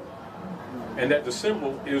circle 7. And that the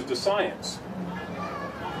symbol is the science.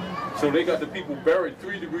 So they got the people buried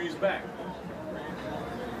 3 degrees back.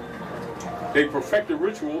 They perfect the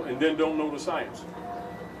ritual and then don't know the science.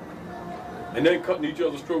 And then cutting each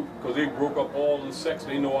other's throat because they broke up all the sects.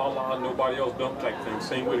 They know Allah, nobody else don't type thing.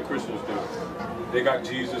 Same way the Christians do. They got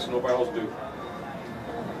Jesus, nobody else do.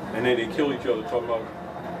 And then they kill each other talking about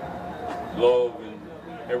love and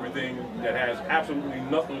everything that has absolutely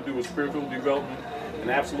nothing to do with spiritual development and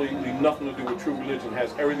absolutely nothing to do with true religion. It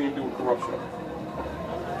has everything to do with corruption.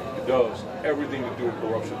 It does everything to do with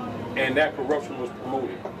corruption. And that corruption was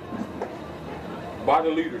promoted by the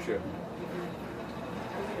leadership.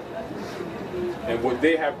 And what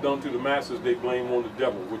they have done to the masses, they blame on the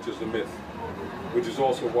devil, which is the myth. Which is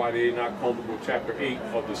also why they're not comfortable with chapter 8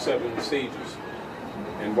 of the 7 sages.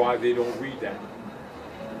 And why they don't read that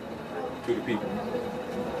to the people.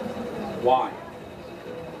 Why?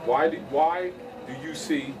 Why do you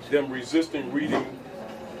see them resisting reading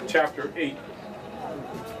chapter 8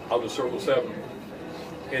 of the Circle 7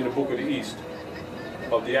 in the Book of the East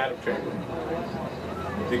of the Attic Chamber?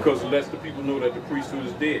 Because it lets the people know that the priesthood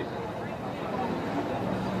is dead.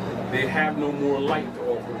 They have no more light to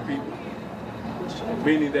offer the people.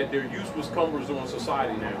 Meaning that they're useless cumbers on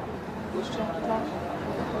society now. Which chapter talks?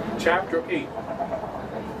 Chapter 8.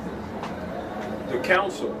 The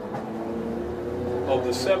council of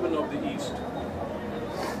the 7 of the East.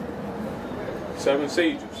 7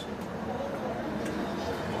 sages.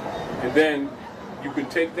 And then you can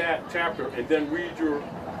take that chapter and then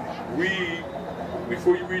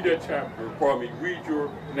before you read that chapter, read your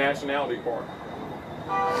nationality card.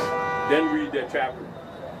 Then read that chapter.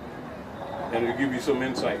 And it'll give you some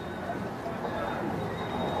insight.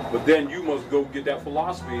 But then you must go get that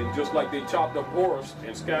philosophy, and just like they chopped up Horus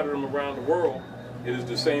and scattered them around the world, it is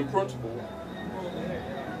the same principle.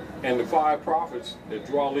 And the 5 prophets that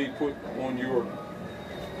Drawley put on your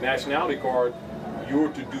nationality card, you're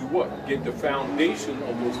to do what? Get the foundation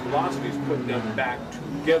of those philosophies, put them back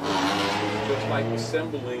together, just like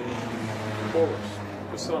assembling Horus,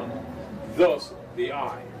 the sun. Thus, the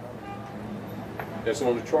eye. That's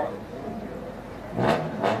on the chart.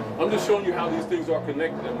 I'm just showing you how these things are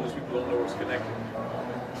connected, and most people don't know it's connected.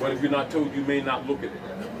 But if you're not told, you may not look at it.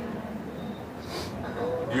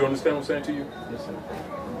 Do you understand what I'm saying to you? Yes, sir.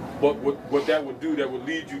 But what that would do, that would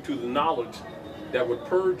lead you to the knowledge that would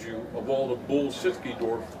purge you of all the bullshitsky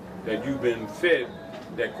dorf that you've been fed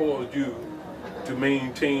that caused you to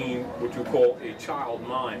maintain what you call a child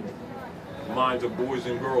mind. Minds of boys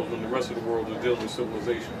and girls when the rest of the world is dealing with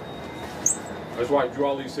civilization. That's why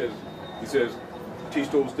Drawley says, he says, teach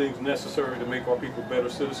those things necessary to make our people better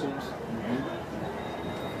citizens. Mm-hmm.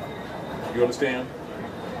 You understand?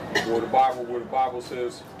 Where the Bible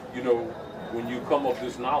says, you know, when you come up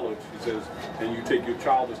this knowledge, he says, and you take your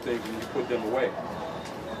childish things and you put them away.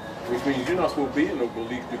 Which means you're not supposed to be in a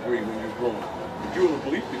belief degree when you're growing. If you're in a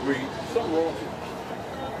belief degree, something wrong with you.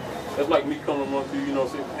 That's like me coming up to you, you know,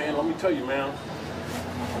 saying, man, let me tell you, man,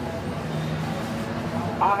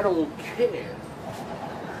 I don't care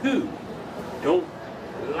who don't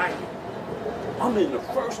like it. I'm in the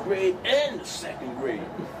 1st grade and the 2nd grade.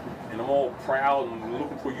 And I'm all proud and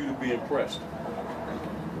looking for you to be impressed.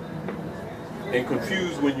 And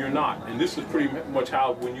confused when you're not. And this is pretty much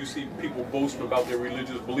how, when you see people boasting about their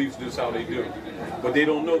religious beliefs, this is how they do it. But they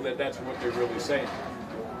don't know that that's what they're really saying.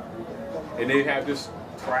 And they have this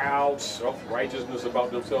proud self-righteousness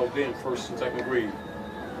about themselves in 1st and 2nd grade.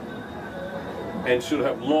 And should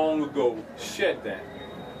have long ago shed that.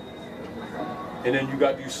 And then you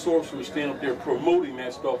got these sorcerers standing up there promoting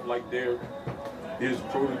that stuff like they're his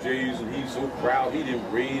proteges, and he's so proud he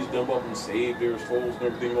didn't raise them up and save their souls and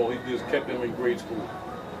everything. All he just kept them in grade school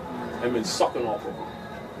and been sucking off of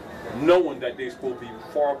them, knowing that they're supposed to be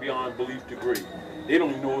far beyond belief degree. They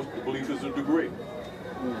don't even know if the belief is a degree.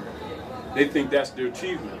 They think that's their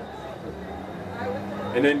achievement.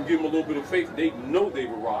 And then give them a little bit of faith, they know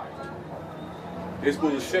they've arrived. They're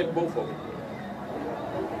supposed to shed both of them.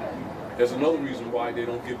 That's another reason why they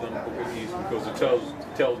don't give them the book of East, because it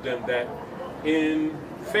tells them that in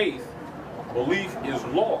faith, belief is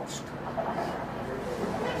lost.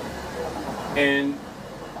 And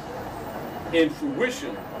in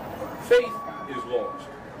fruition, faith is lost,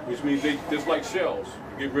 which means they just like shells,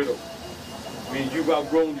 you get rid of them. I mean, you've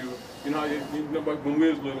outgrown you know how when we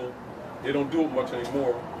was little, they don't do it much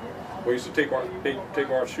anymore. We used to take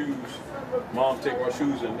our shoes, Mom take our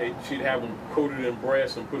shoes, and she'd have them coated in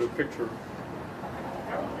brass and put a picture,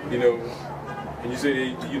 you know, and you say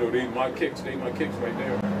they my kicks right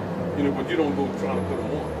there, you know, but you don't go trying to put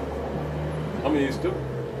them on. I mean, it's still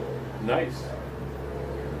nice.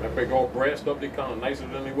 Matter of fact, all brassed up, they're kind of nicer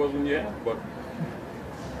than they was when you had them, but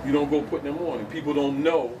you don't go putting them on, and people don't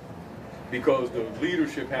know because the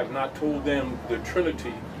leadership has not told them the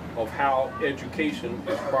trinity of how education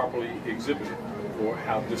is properly exhibited or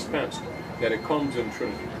how dispensed, that it comes in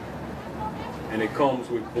Trinity. And it comes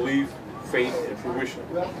with belief, faith, and fruition.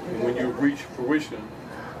 And when you reach fruition,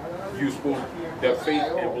 that faith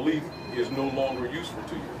and belief is no longer useful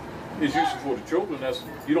to you. It's useful for the children.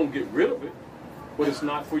 You don't get rid of it, but it's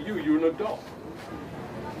not for you. You're an adult.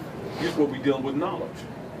 You're supposed to be dealing with knowledge.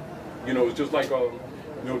 You know, it's just like,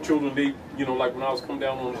 children, like when I was coming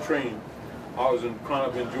down on the train, I was kind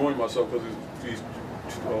of enjoying myself because these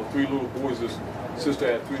three little boys, this sister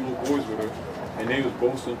had three little boys with her, and they was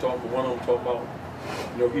boasting, talking, one of them talking about,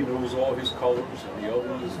 he knows all his colors, and the other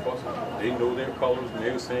one is fussing. They know their colors, and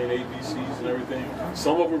they were saying ABCs and everything.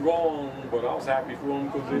 Some of it wrong, but I was happy for them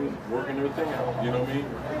because they were working their thing out, you know what I mean?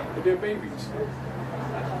 But they're babies,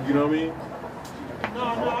 you know what I mean?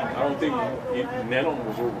 I don't think none of them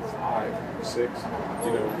was over 5, 6,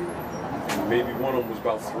 and maybe one of them was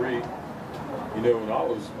about 3. And I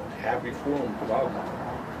was happy for them because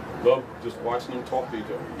I loved just watching them talk to each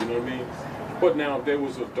other, you know what I mean? But now if there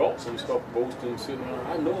was adults and stuff boasting, sitting there,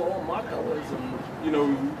 I know all my colors, and, you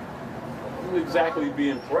wouldn't exactly be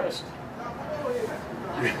impressed.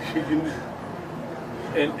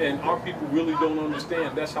 And our people really don't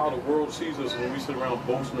understand. That's how the world sees us when we sit around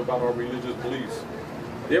boasting about our religious beliefs.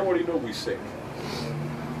 They already know we're sick.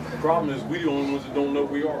 The problem is we the only ones that don't know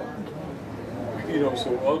we are.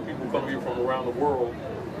 So other people come here from around the world,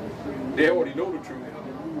 they already know the truth,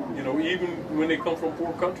 even when they come from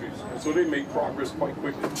poor countries. And so they make progress quite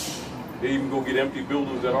quickly. They even go get empty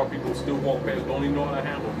buildings that our people still walk past, don't even know how to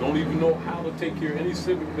handle, don't even know how to take care of any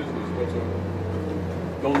civic business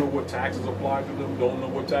whatsoever. Don't know what taxes apply to them, don't know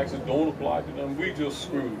what taxes don't apply to them. We just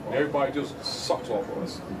screwed. Everybody just sucks off of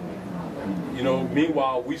us.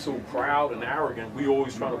 Meanwhile, we so proud and arrogant, we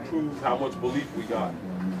always trying to prove how much belief we got.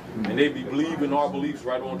 And they be believing our beliefs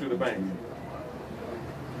right on to the bank.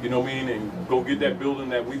 You know what I mean? And go get that building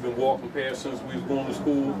that we've been walking past since we was going to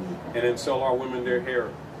school, and then sell our women their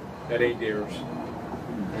hair. That ain't theirs.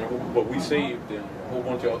 But we saved and a whole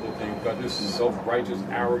bunch of other things. Got this self-righteous,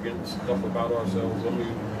 arrogant stuff about ourselves.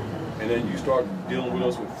 And then you start dealing with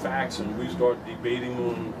us with facts, and we start debating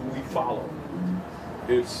on who we follow.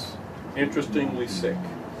 It's interestingly sick.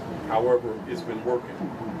 However, it's been working,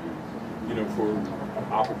 for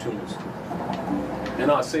opportunists. And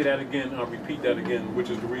I'll say that again, I'll repeat that again, which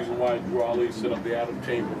is the reason why Drew Ali set up the Adam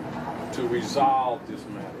Chamber to resolve this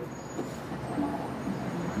matter.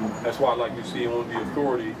 That's why, like you see on the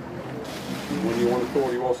authority, when you're on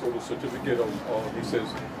authority, also the certificate of he says,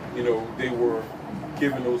 they were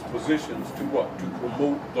given those positions to what? To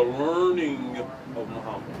promote the learning of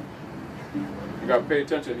Muhammad. You got to pay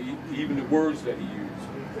attention, even the words that he used.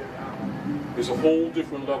 It's a whole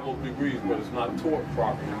different level of degrees, but it's not taught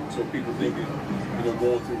properly. So people think it's,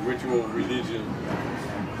 going through ritual religion,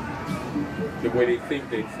 the way they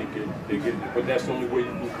think it, they get it. But that's the only way you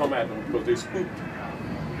can come at them, because they're spooked.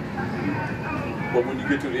 But when you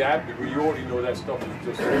get to the Ab degree, you already know that stuff is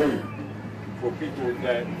just for people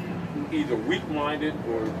that either weak-minded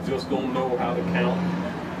or just don't know how to count,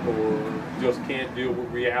 or just can't deal with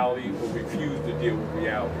reality, or refuse to deal with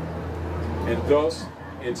reality. And thus,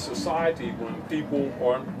 in society, when people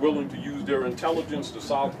aren't willing to use their intelligence to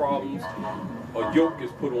solve problems, a yoke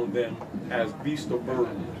is put on them as beasts of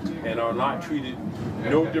burden, and are not treated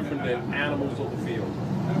no different than animals of the field.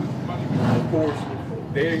 Of course,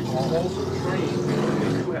 they are also trained,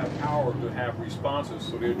 they do have power to have responses,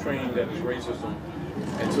 so they're trained that it's racism,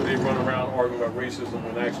 and so they run around arguing about racism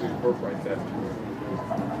when actually it's birthright theft.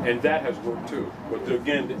 And that has worked too. But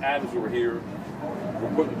again, the Adams were here,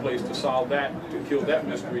 were put in place to solve that, to kill that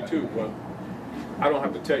mystery too. But I don't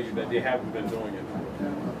have to tell you that they haven't been doing it.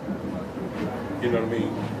 You know what I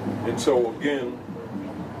mean? And so again,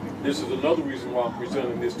 this is another reason why I'm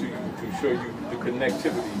presenting this to you, to to show you the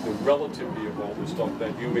connectivity, the relativity of all this stuff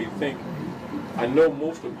that you may think. I know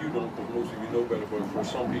most of you don't, because most of you know better, but for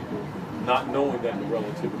some people, not knowing that the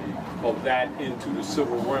relativity of that into the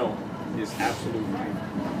civil realm is absolute,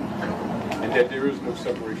 and that there is no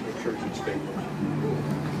separation of church and state.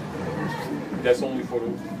 That's only for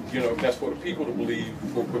the, that's for the people to believe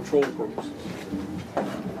for control purposes.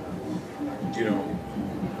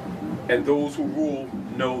 And those who rule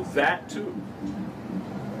know that too.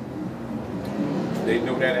 They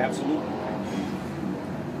know that absolutely.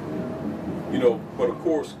 But of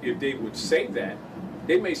course, if they would say that,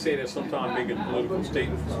 they may say that sometime making political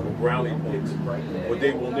statements or brownie points, but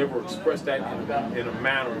they will never express that in a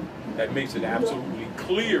manner that makes it absolutely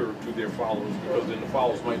clear to their followers, because then the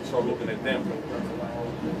followers might start looking at them.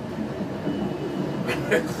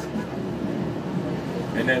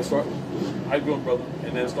 And then start, how you doing, brother?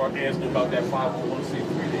 And then start asking about that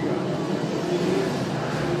 501c3 they got.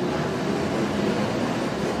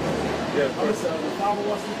 Yeah, the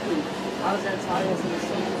 501c3. How does that tie into the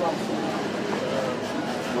civil rights?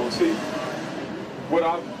 See, what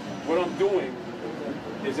I'm doing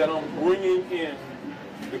is that I'm bringing in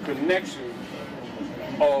the connection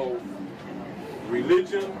of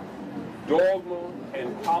religion, dogma,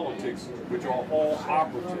 and politics, which are all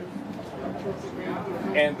operative,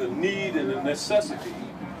 and the need and the necessity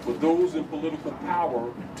for those in political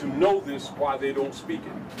power to know this while they don't speak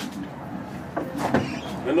it.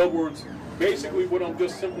 In other words, basically what I'm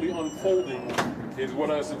just simply unfolding is what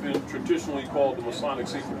has been traditionally called the Masonic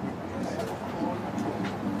secret.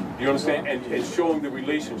 You understand? And showing the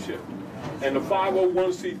relationship. And the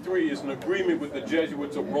 501c3 is an agreement with the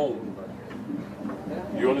Jesuits of Rome.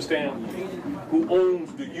 You understand? Who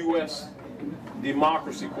owns the U.S.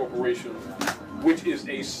 Democracy Corporation, which is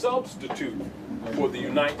a substitute for the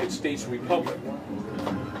United States Republic.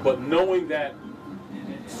 But knowing that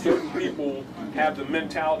certain people have the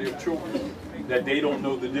mentality of children, that they don't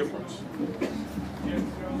know the difference.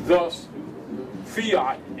 Thus,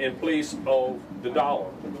 fiat in place of the dollar.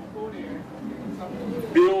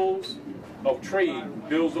 Bills of trade,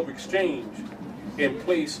 bills of exchange in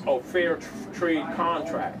place of fair trade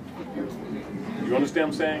contract. You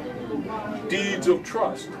understand what I'm saying? Deeds of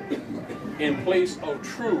trust in place of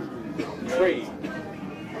true trade.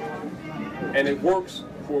 And it works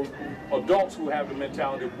for adults who have the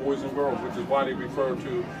mentality of boys and girls, which is why they refer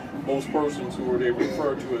to most persons who they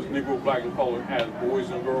refer to as Negro, Black, and Colored as boys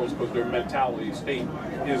and girls, because their mentality state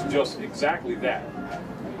is just exactly that.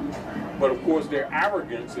 But of course, their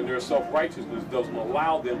arrogance and their self-righteousness doesn't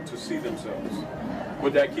allow them to see themselves.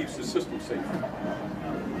 But that keeps the system safe.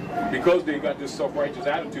 Because they got this self-righteous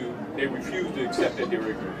attitude, they refuse to accept that they're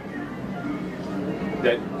ignorant.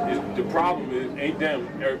 The problem is, ain't them,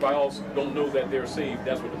 everybody else don't know that they're saved.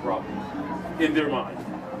 That's what the problem is, in their mind.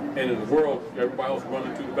 And in the world, everybody else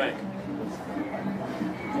running to the bank.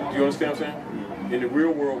 Do you understand what I'm saying? In the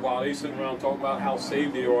real world, while they sitting around talking about how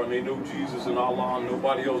saved they are and they know Jesus and Allah and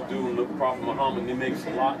nobody else do, and the Prophet Muhammad, they make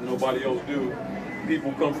salat and nobody else do,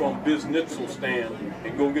 people come from business stand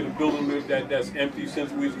and go get a building that's empty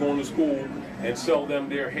since we was going to school and sell them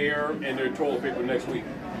their hair and their toilet paper next week.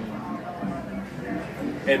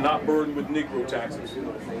 And not burdened with Negro taxes.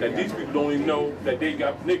 That these people don't even know that they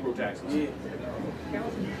got Negro taxes. They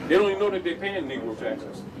don't even know that they're paying Negro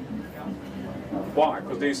taxes. Why?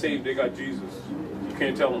 Because they say they got Jesus. You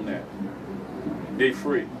can't tell them that. They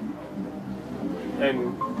free.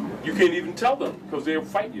 And you can't even tell them because they'll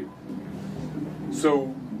fight you.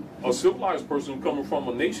 So a civilized person coming from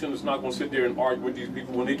a nation is not going to sit there and argue with these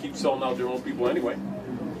people when they keep selling out their own people anyway.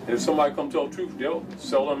 And if somebody come tell the truth, they'll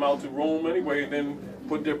sell them out to Rome anyway and then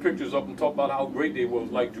put their pictures up and talk about how great they was,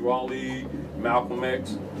 like Drew Ali, Malcolm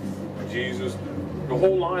X, Jesus, the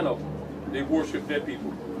whole line of them. They worship dead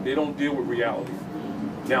people. They don't deal with reality.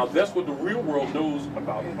 Now, that's what the real world knows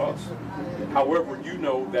about us. However, you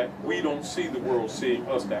know that we don't see the world seeing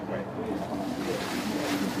us that way.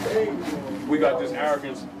 We got this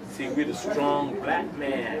arrogance. See, we're the strong black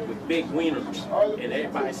man with big wieners, and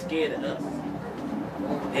everybody's scared of us.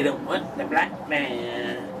 They don't want the black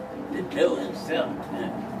man to know himself.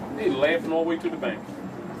 They laughing all the way to the bank.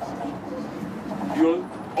 You know,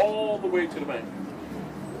 all the way to the bank.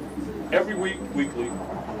 Every week, weekly,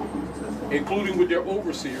 including with their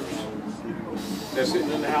overseers that's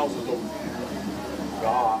sitting in the houses of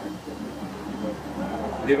God.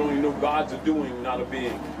 They don't even know God's a doing, not a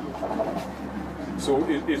being. So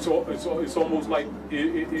it's almost like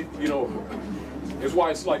you know. It's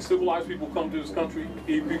why it's like civilized people come to this country,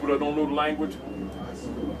 even people that don't know the language.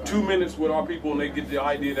 2 minutes with our people and they get the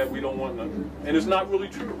idea that we don't want nothing. And it's not really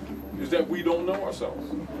true. It's that we don't know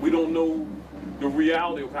ourselves. We don't know the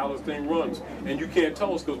reality of how this thing runs. And you can't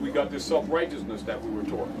tell us because we got this self-righteousness that we were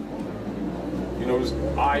taught. You know, this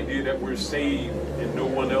idea that we're saved and no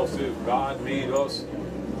one else is. God made us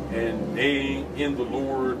and they ain't in the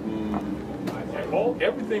Lord and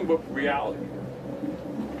everything but reality.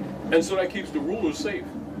 And so that keeps the rulers safe.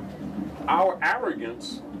 Our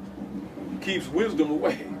arrogance keeps wisdom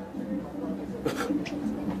away.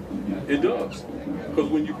 It does. Because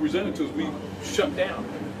when you present it to us, we shut down.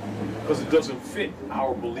 Because it doesn't fit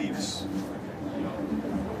our beliefs.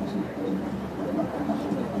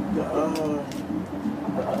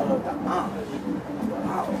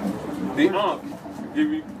 The Ankh. Give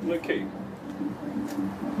you the cake.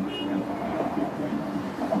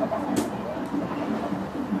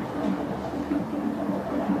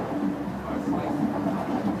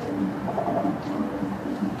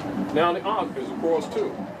 Now the Ankh is across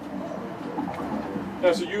too.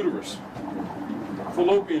 That's a uterus,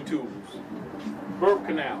 fallopian tubes, birth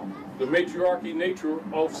canal, the matriarchy nature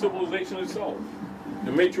of civilization itself,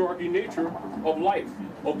 the matriarchy nature of life,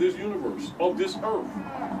 of this universe, of this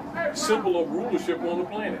earth, symbol of rulership on the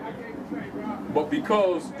planet. But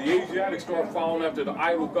because the Asiatics start following after the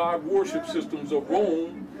idol god worship systems of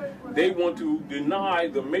Rome, they want to deny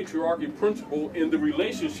the matriarchy principle in the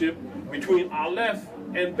relationship between Aleph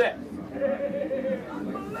and Bet.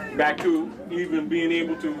 Back to even being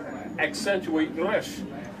able to accentuate Resh.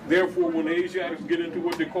 Therefore, when the Asiatics get into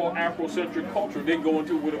what they call Afrocentric culture, they go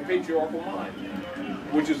into it with a patriarchal mind,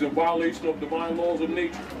 which is in violation of divine laws of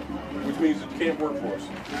nature, which means it can't work for us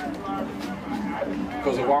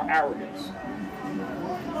because of our arrogance.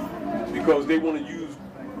 Because they want to use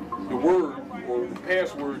the word or the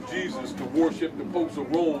password Jesus to worship the popes of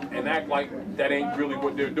Rome and act like that ain't really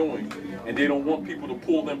what they're doing. And they don't want people to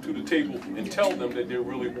pull them to the table and tell them that they're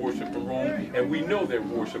really worshiping Rome. And we know they're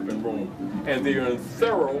worshiping Rome. And they are in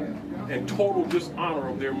thorough and total dishonor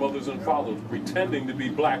of their mothers and fathers, pretending to be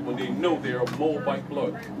black when they know they are of Moabite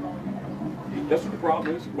blood. That's what the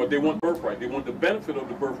problem is. But they want birthright. They want the benefit of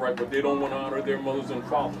the birthright, but they don't want to honor their mothers and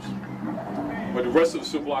fathers. But the rest of the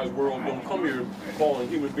civilized world don't come here calling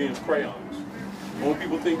human beings crayons. When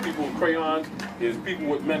people think people with crayons is people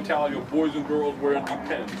with mentality of boys and girls wearing deep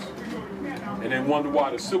pens. And then wonder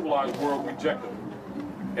why the civilized world rejects them.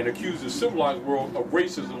 And accuse the civilized world of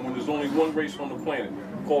racism when there's only one race on the planet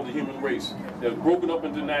called the human race that's broken up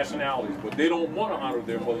into nationalities. But they don't want to honor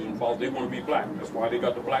their mothers and fathers. They want to be black. That's why they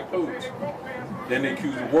got the black codes. Then they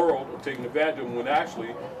accuse the world of taking advantage of them when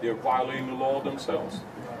actually they're violating the law themselves.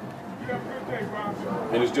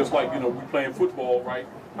 And it's just like, you know, we playing football, right?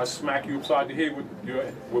 I smack you upside the head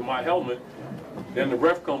with my helmet. Then the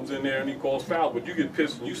ref comes in there and he calls foul, but you get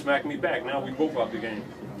pissed and you smack me back. Now we both out the game.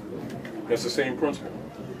 That's the same principle.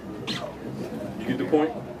 You get the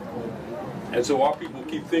point? And so our people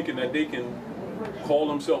keep thinking that they can call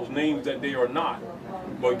themselves names that they are not,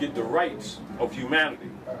 but get the rights of humanity.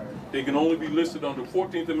 They can only be listed under the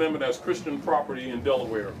 14th Amendment as Christian property in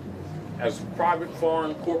Delaware, as private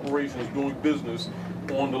foreign corporations doing business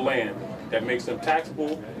on the land that makes them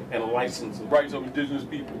taxable and licensed, the rights of indigenous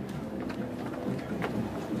people.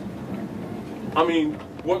 I mean,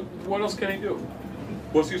 what else can he do?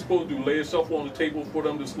 What's he supposed to do? Lay himself on the table for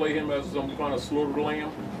them to slay him as some kind of slaughtered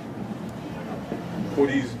lamb? For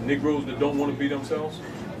these Negroes that don't want to be themselves?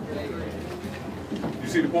 You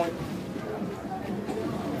see the point?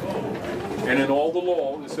 And in all the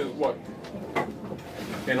law, it says what?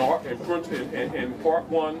 In Part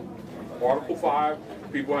 1, Article 5,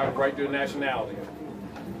 people have the right to nationality.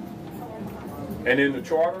 And in the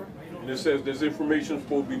Charter, it says this information is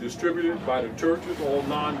supposed to be distributed by the churches, all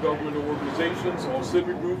non-governmental organizations, all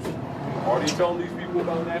civic groups. Are they telling these people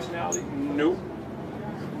about nationality? Nope.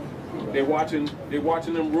 They're watching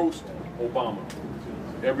them roast Obama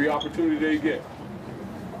every opportunity they get.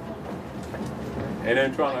 And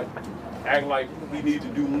then trying to act like we need to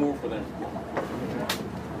do more for them.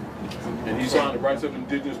 And he signed the rights of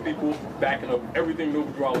indigenous people, backing up everything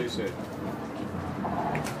Noble Raleigh said.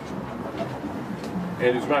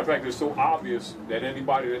 And as a matter of fact, it's so obvious that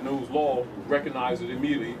anybody that knows law recognizes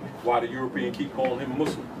immediately why the European keep calling him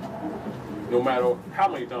Muslim, no matter how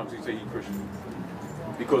many times he say he's Christian.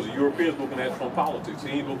 Because the European's looking at it from politics. He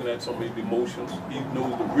ain't looking at some of the emotions. He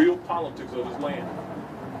knows the real politics of his land.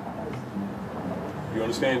 You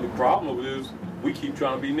understand? The problem of it is we keep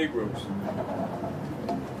trying to be Negroes.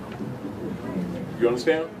 You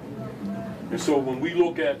understand? And so when we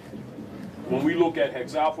look at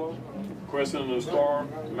Hex Alpha, Crescent and the Star,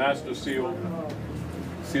 Master Seal,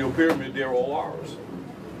 Seal Pyramid, they're all ours.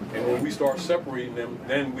 And when we start separating them,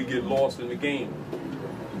 then we get lost in the game.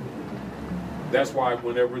 That's why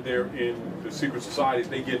whenever they're in the secret societies,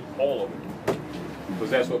 they get all of it.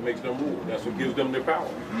 Because that's what makes them rule. That's what gives them their power.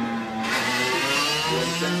 You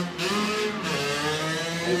understand?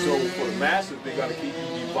 And so for the masses, they got to keep you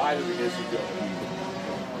divided against each other.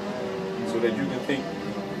 So that you can think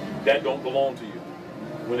that don't belong to you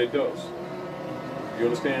when it does. You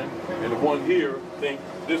understand? And the one here think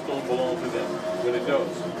this don't belong to them when it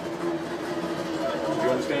does. You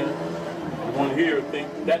understand? And the one here think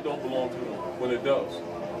that don't belong to them when it does.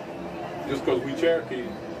 Just because we Cherokee,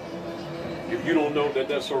 if you don't know that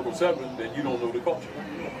that's Circle 7, then you don't know the culture.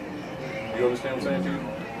 You understand what I'm saying to you?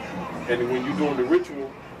 And when you're doing the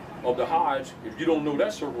ritual of the Hajj, if you don't know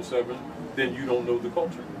that Circle 7, then you don't know the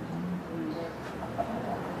culture.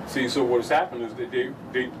 See, so what has happened is that the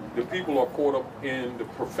people are caught up in the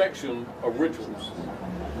perfection of rituals,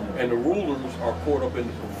 and the rulers are caught up in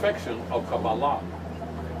the perfection of Kabbalah,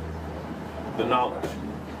 the knowledge.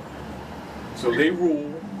 So they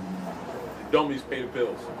rule, the dummies pay the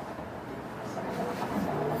bills.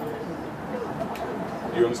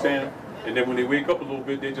 You understand? And then when they wake up a little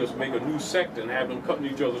bit, they just make a new sect and have them cutting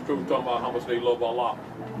each other's throats, talking about how much they love Allah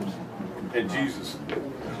and Jesus.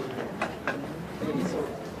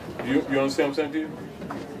 You understand what I'm saying to you?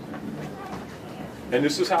 And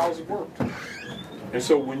this is how it's worked. And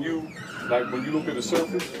so when you look at the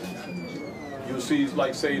surface, you'll see,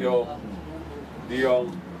 like, say, the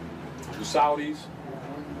Saudis,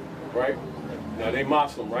 right? Now they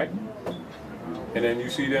Muslim, right? And then you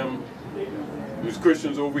see them, there's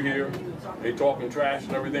Christians over here, they talking trash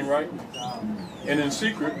and everything, right? And in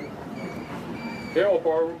secret, they're all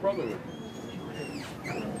part of a brotherhood.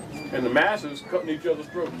 And the masses cutting each other's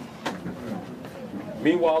throats.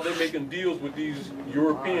 Meanwhile, they're making deals with these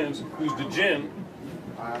Europeans who's the jinn,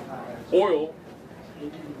 oil,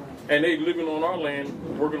 and they living on our land,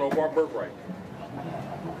 working off our birthright.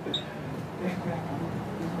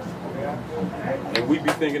 And we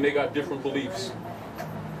be thinking they got different beliefs.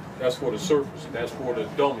 That's for the surface. That's for the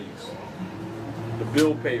dummies, the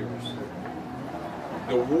bill payers,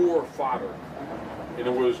 the war fodder. In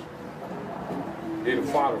other words, they're the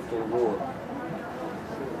fodder for the war.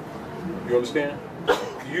 You understand? Do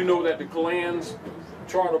you know that the Klan's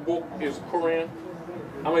charter book is Quran?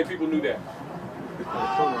 How many people knew that? You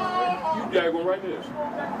daggone right this.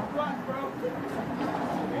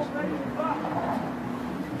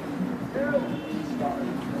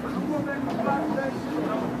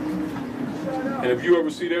 And if you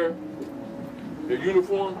ever see their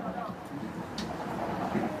uniform,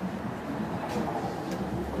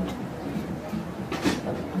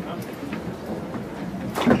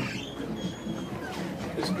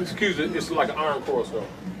 excuse it, it's like an iron cross though.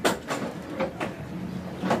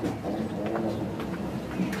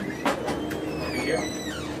 Yeah.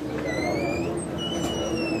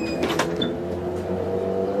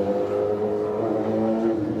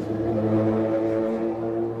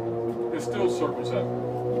 It's still circumcised.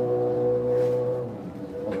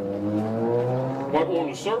 But on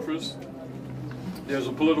the surface, there's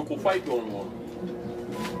a political fight going on.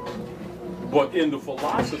 But in the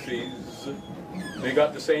philosophies, they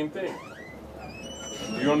got the same thing.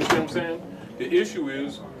 You understand what I'm saying? The issue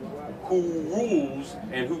is who rules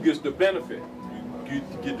and who gets the benefit. You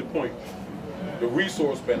get the point. The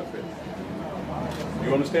resource benefit.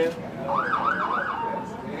 You understand?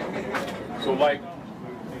 So like,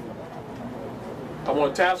 I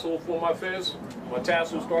want a tassel for my fez. My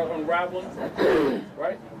tassel start unraveling,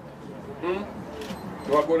 right? Do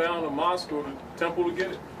I go down to the mosque or the temple to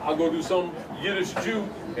get it? I'll go do some Yiddish Jew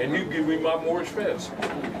and you give me my Moorish fez.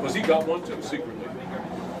 Because he got one too, secretly.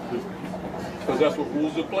 Because that's what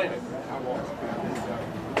rules the planet.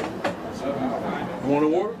 You want a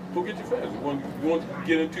war? Go get your fez. You want to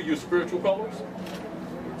get into your spiritual colors?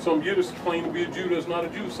 Some Yiddish claim to be a Jew that's not a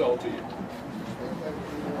Jew, sell it to you.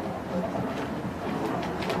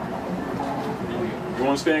 You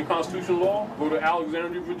understand constitutional law? Go to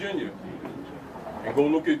Alexandria, Virginia. And go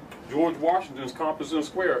look at George Washington's compass and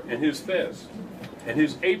square and his fez and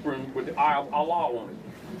his apron with the eye of Allah on it.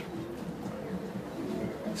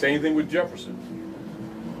 Same thing with Jefferson,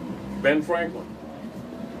 Ben Franklin,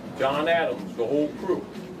 John Adams, the whole crew.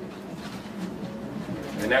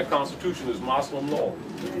 And that Constitution is Muslim law.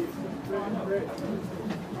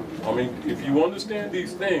 I mean, if you understand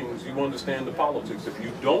these things, you understand the politics. If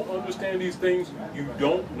you don't understand these things, you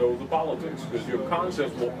don't know the politics, because your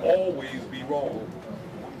concepts will always be wrong.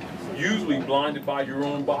 Usually blinded by your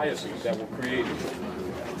own biases that were created.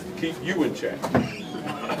 Keep you in check.